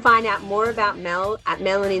 You can find out more about Mel at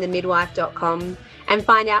melaniethemidwife.com and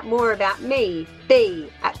find out more about me, B,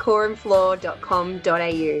 at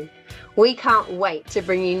coreandfloor.com.au. We can't wait to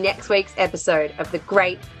bring you next week's episode of The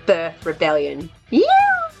Great Birth Rebellion. Yeah!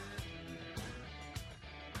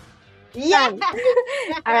 Yeah!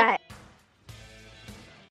 All right.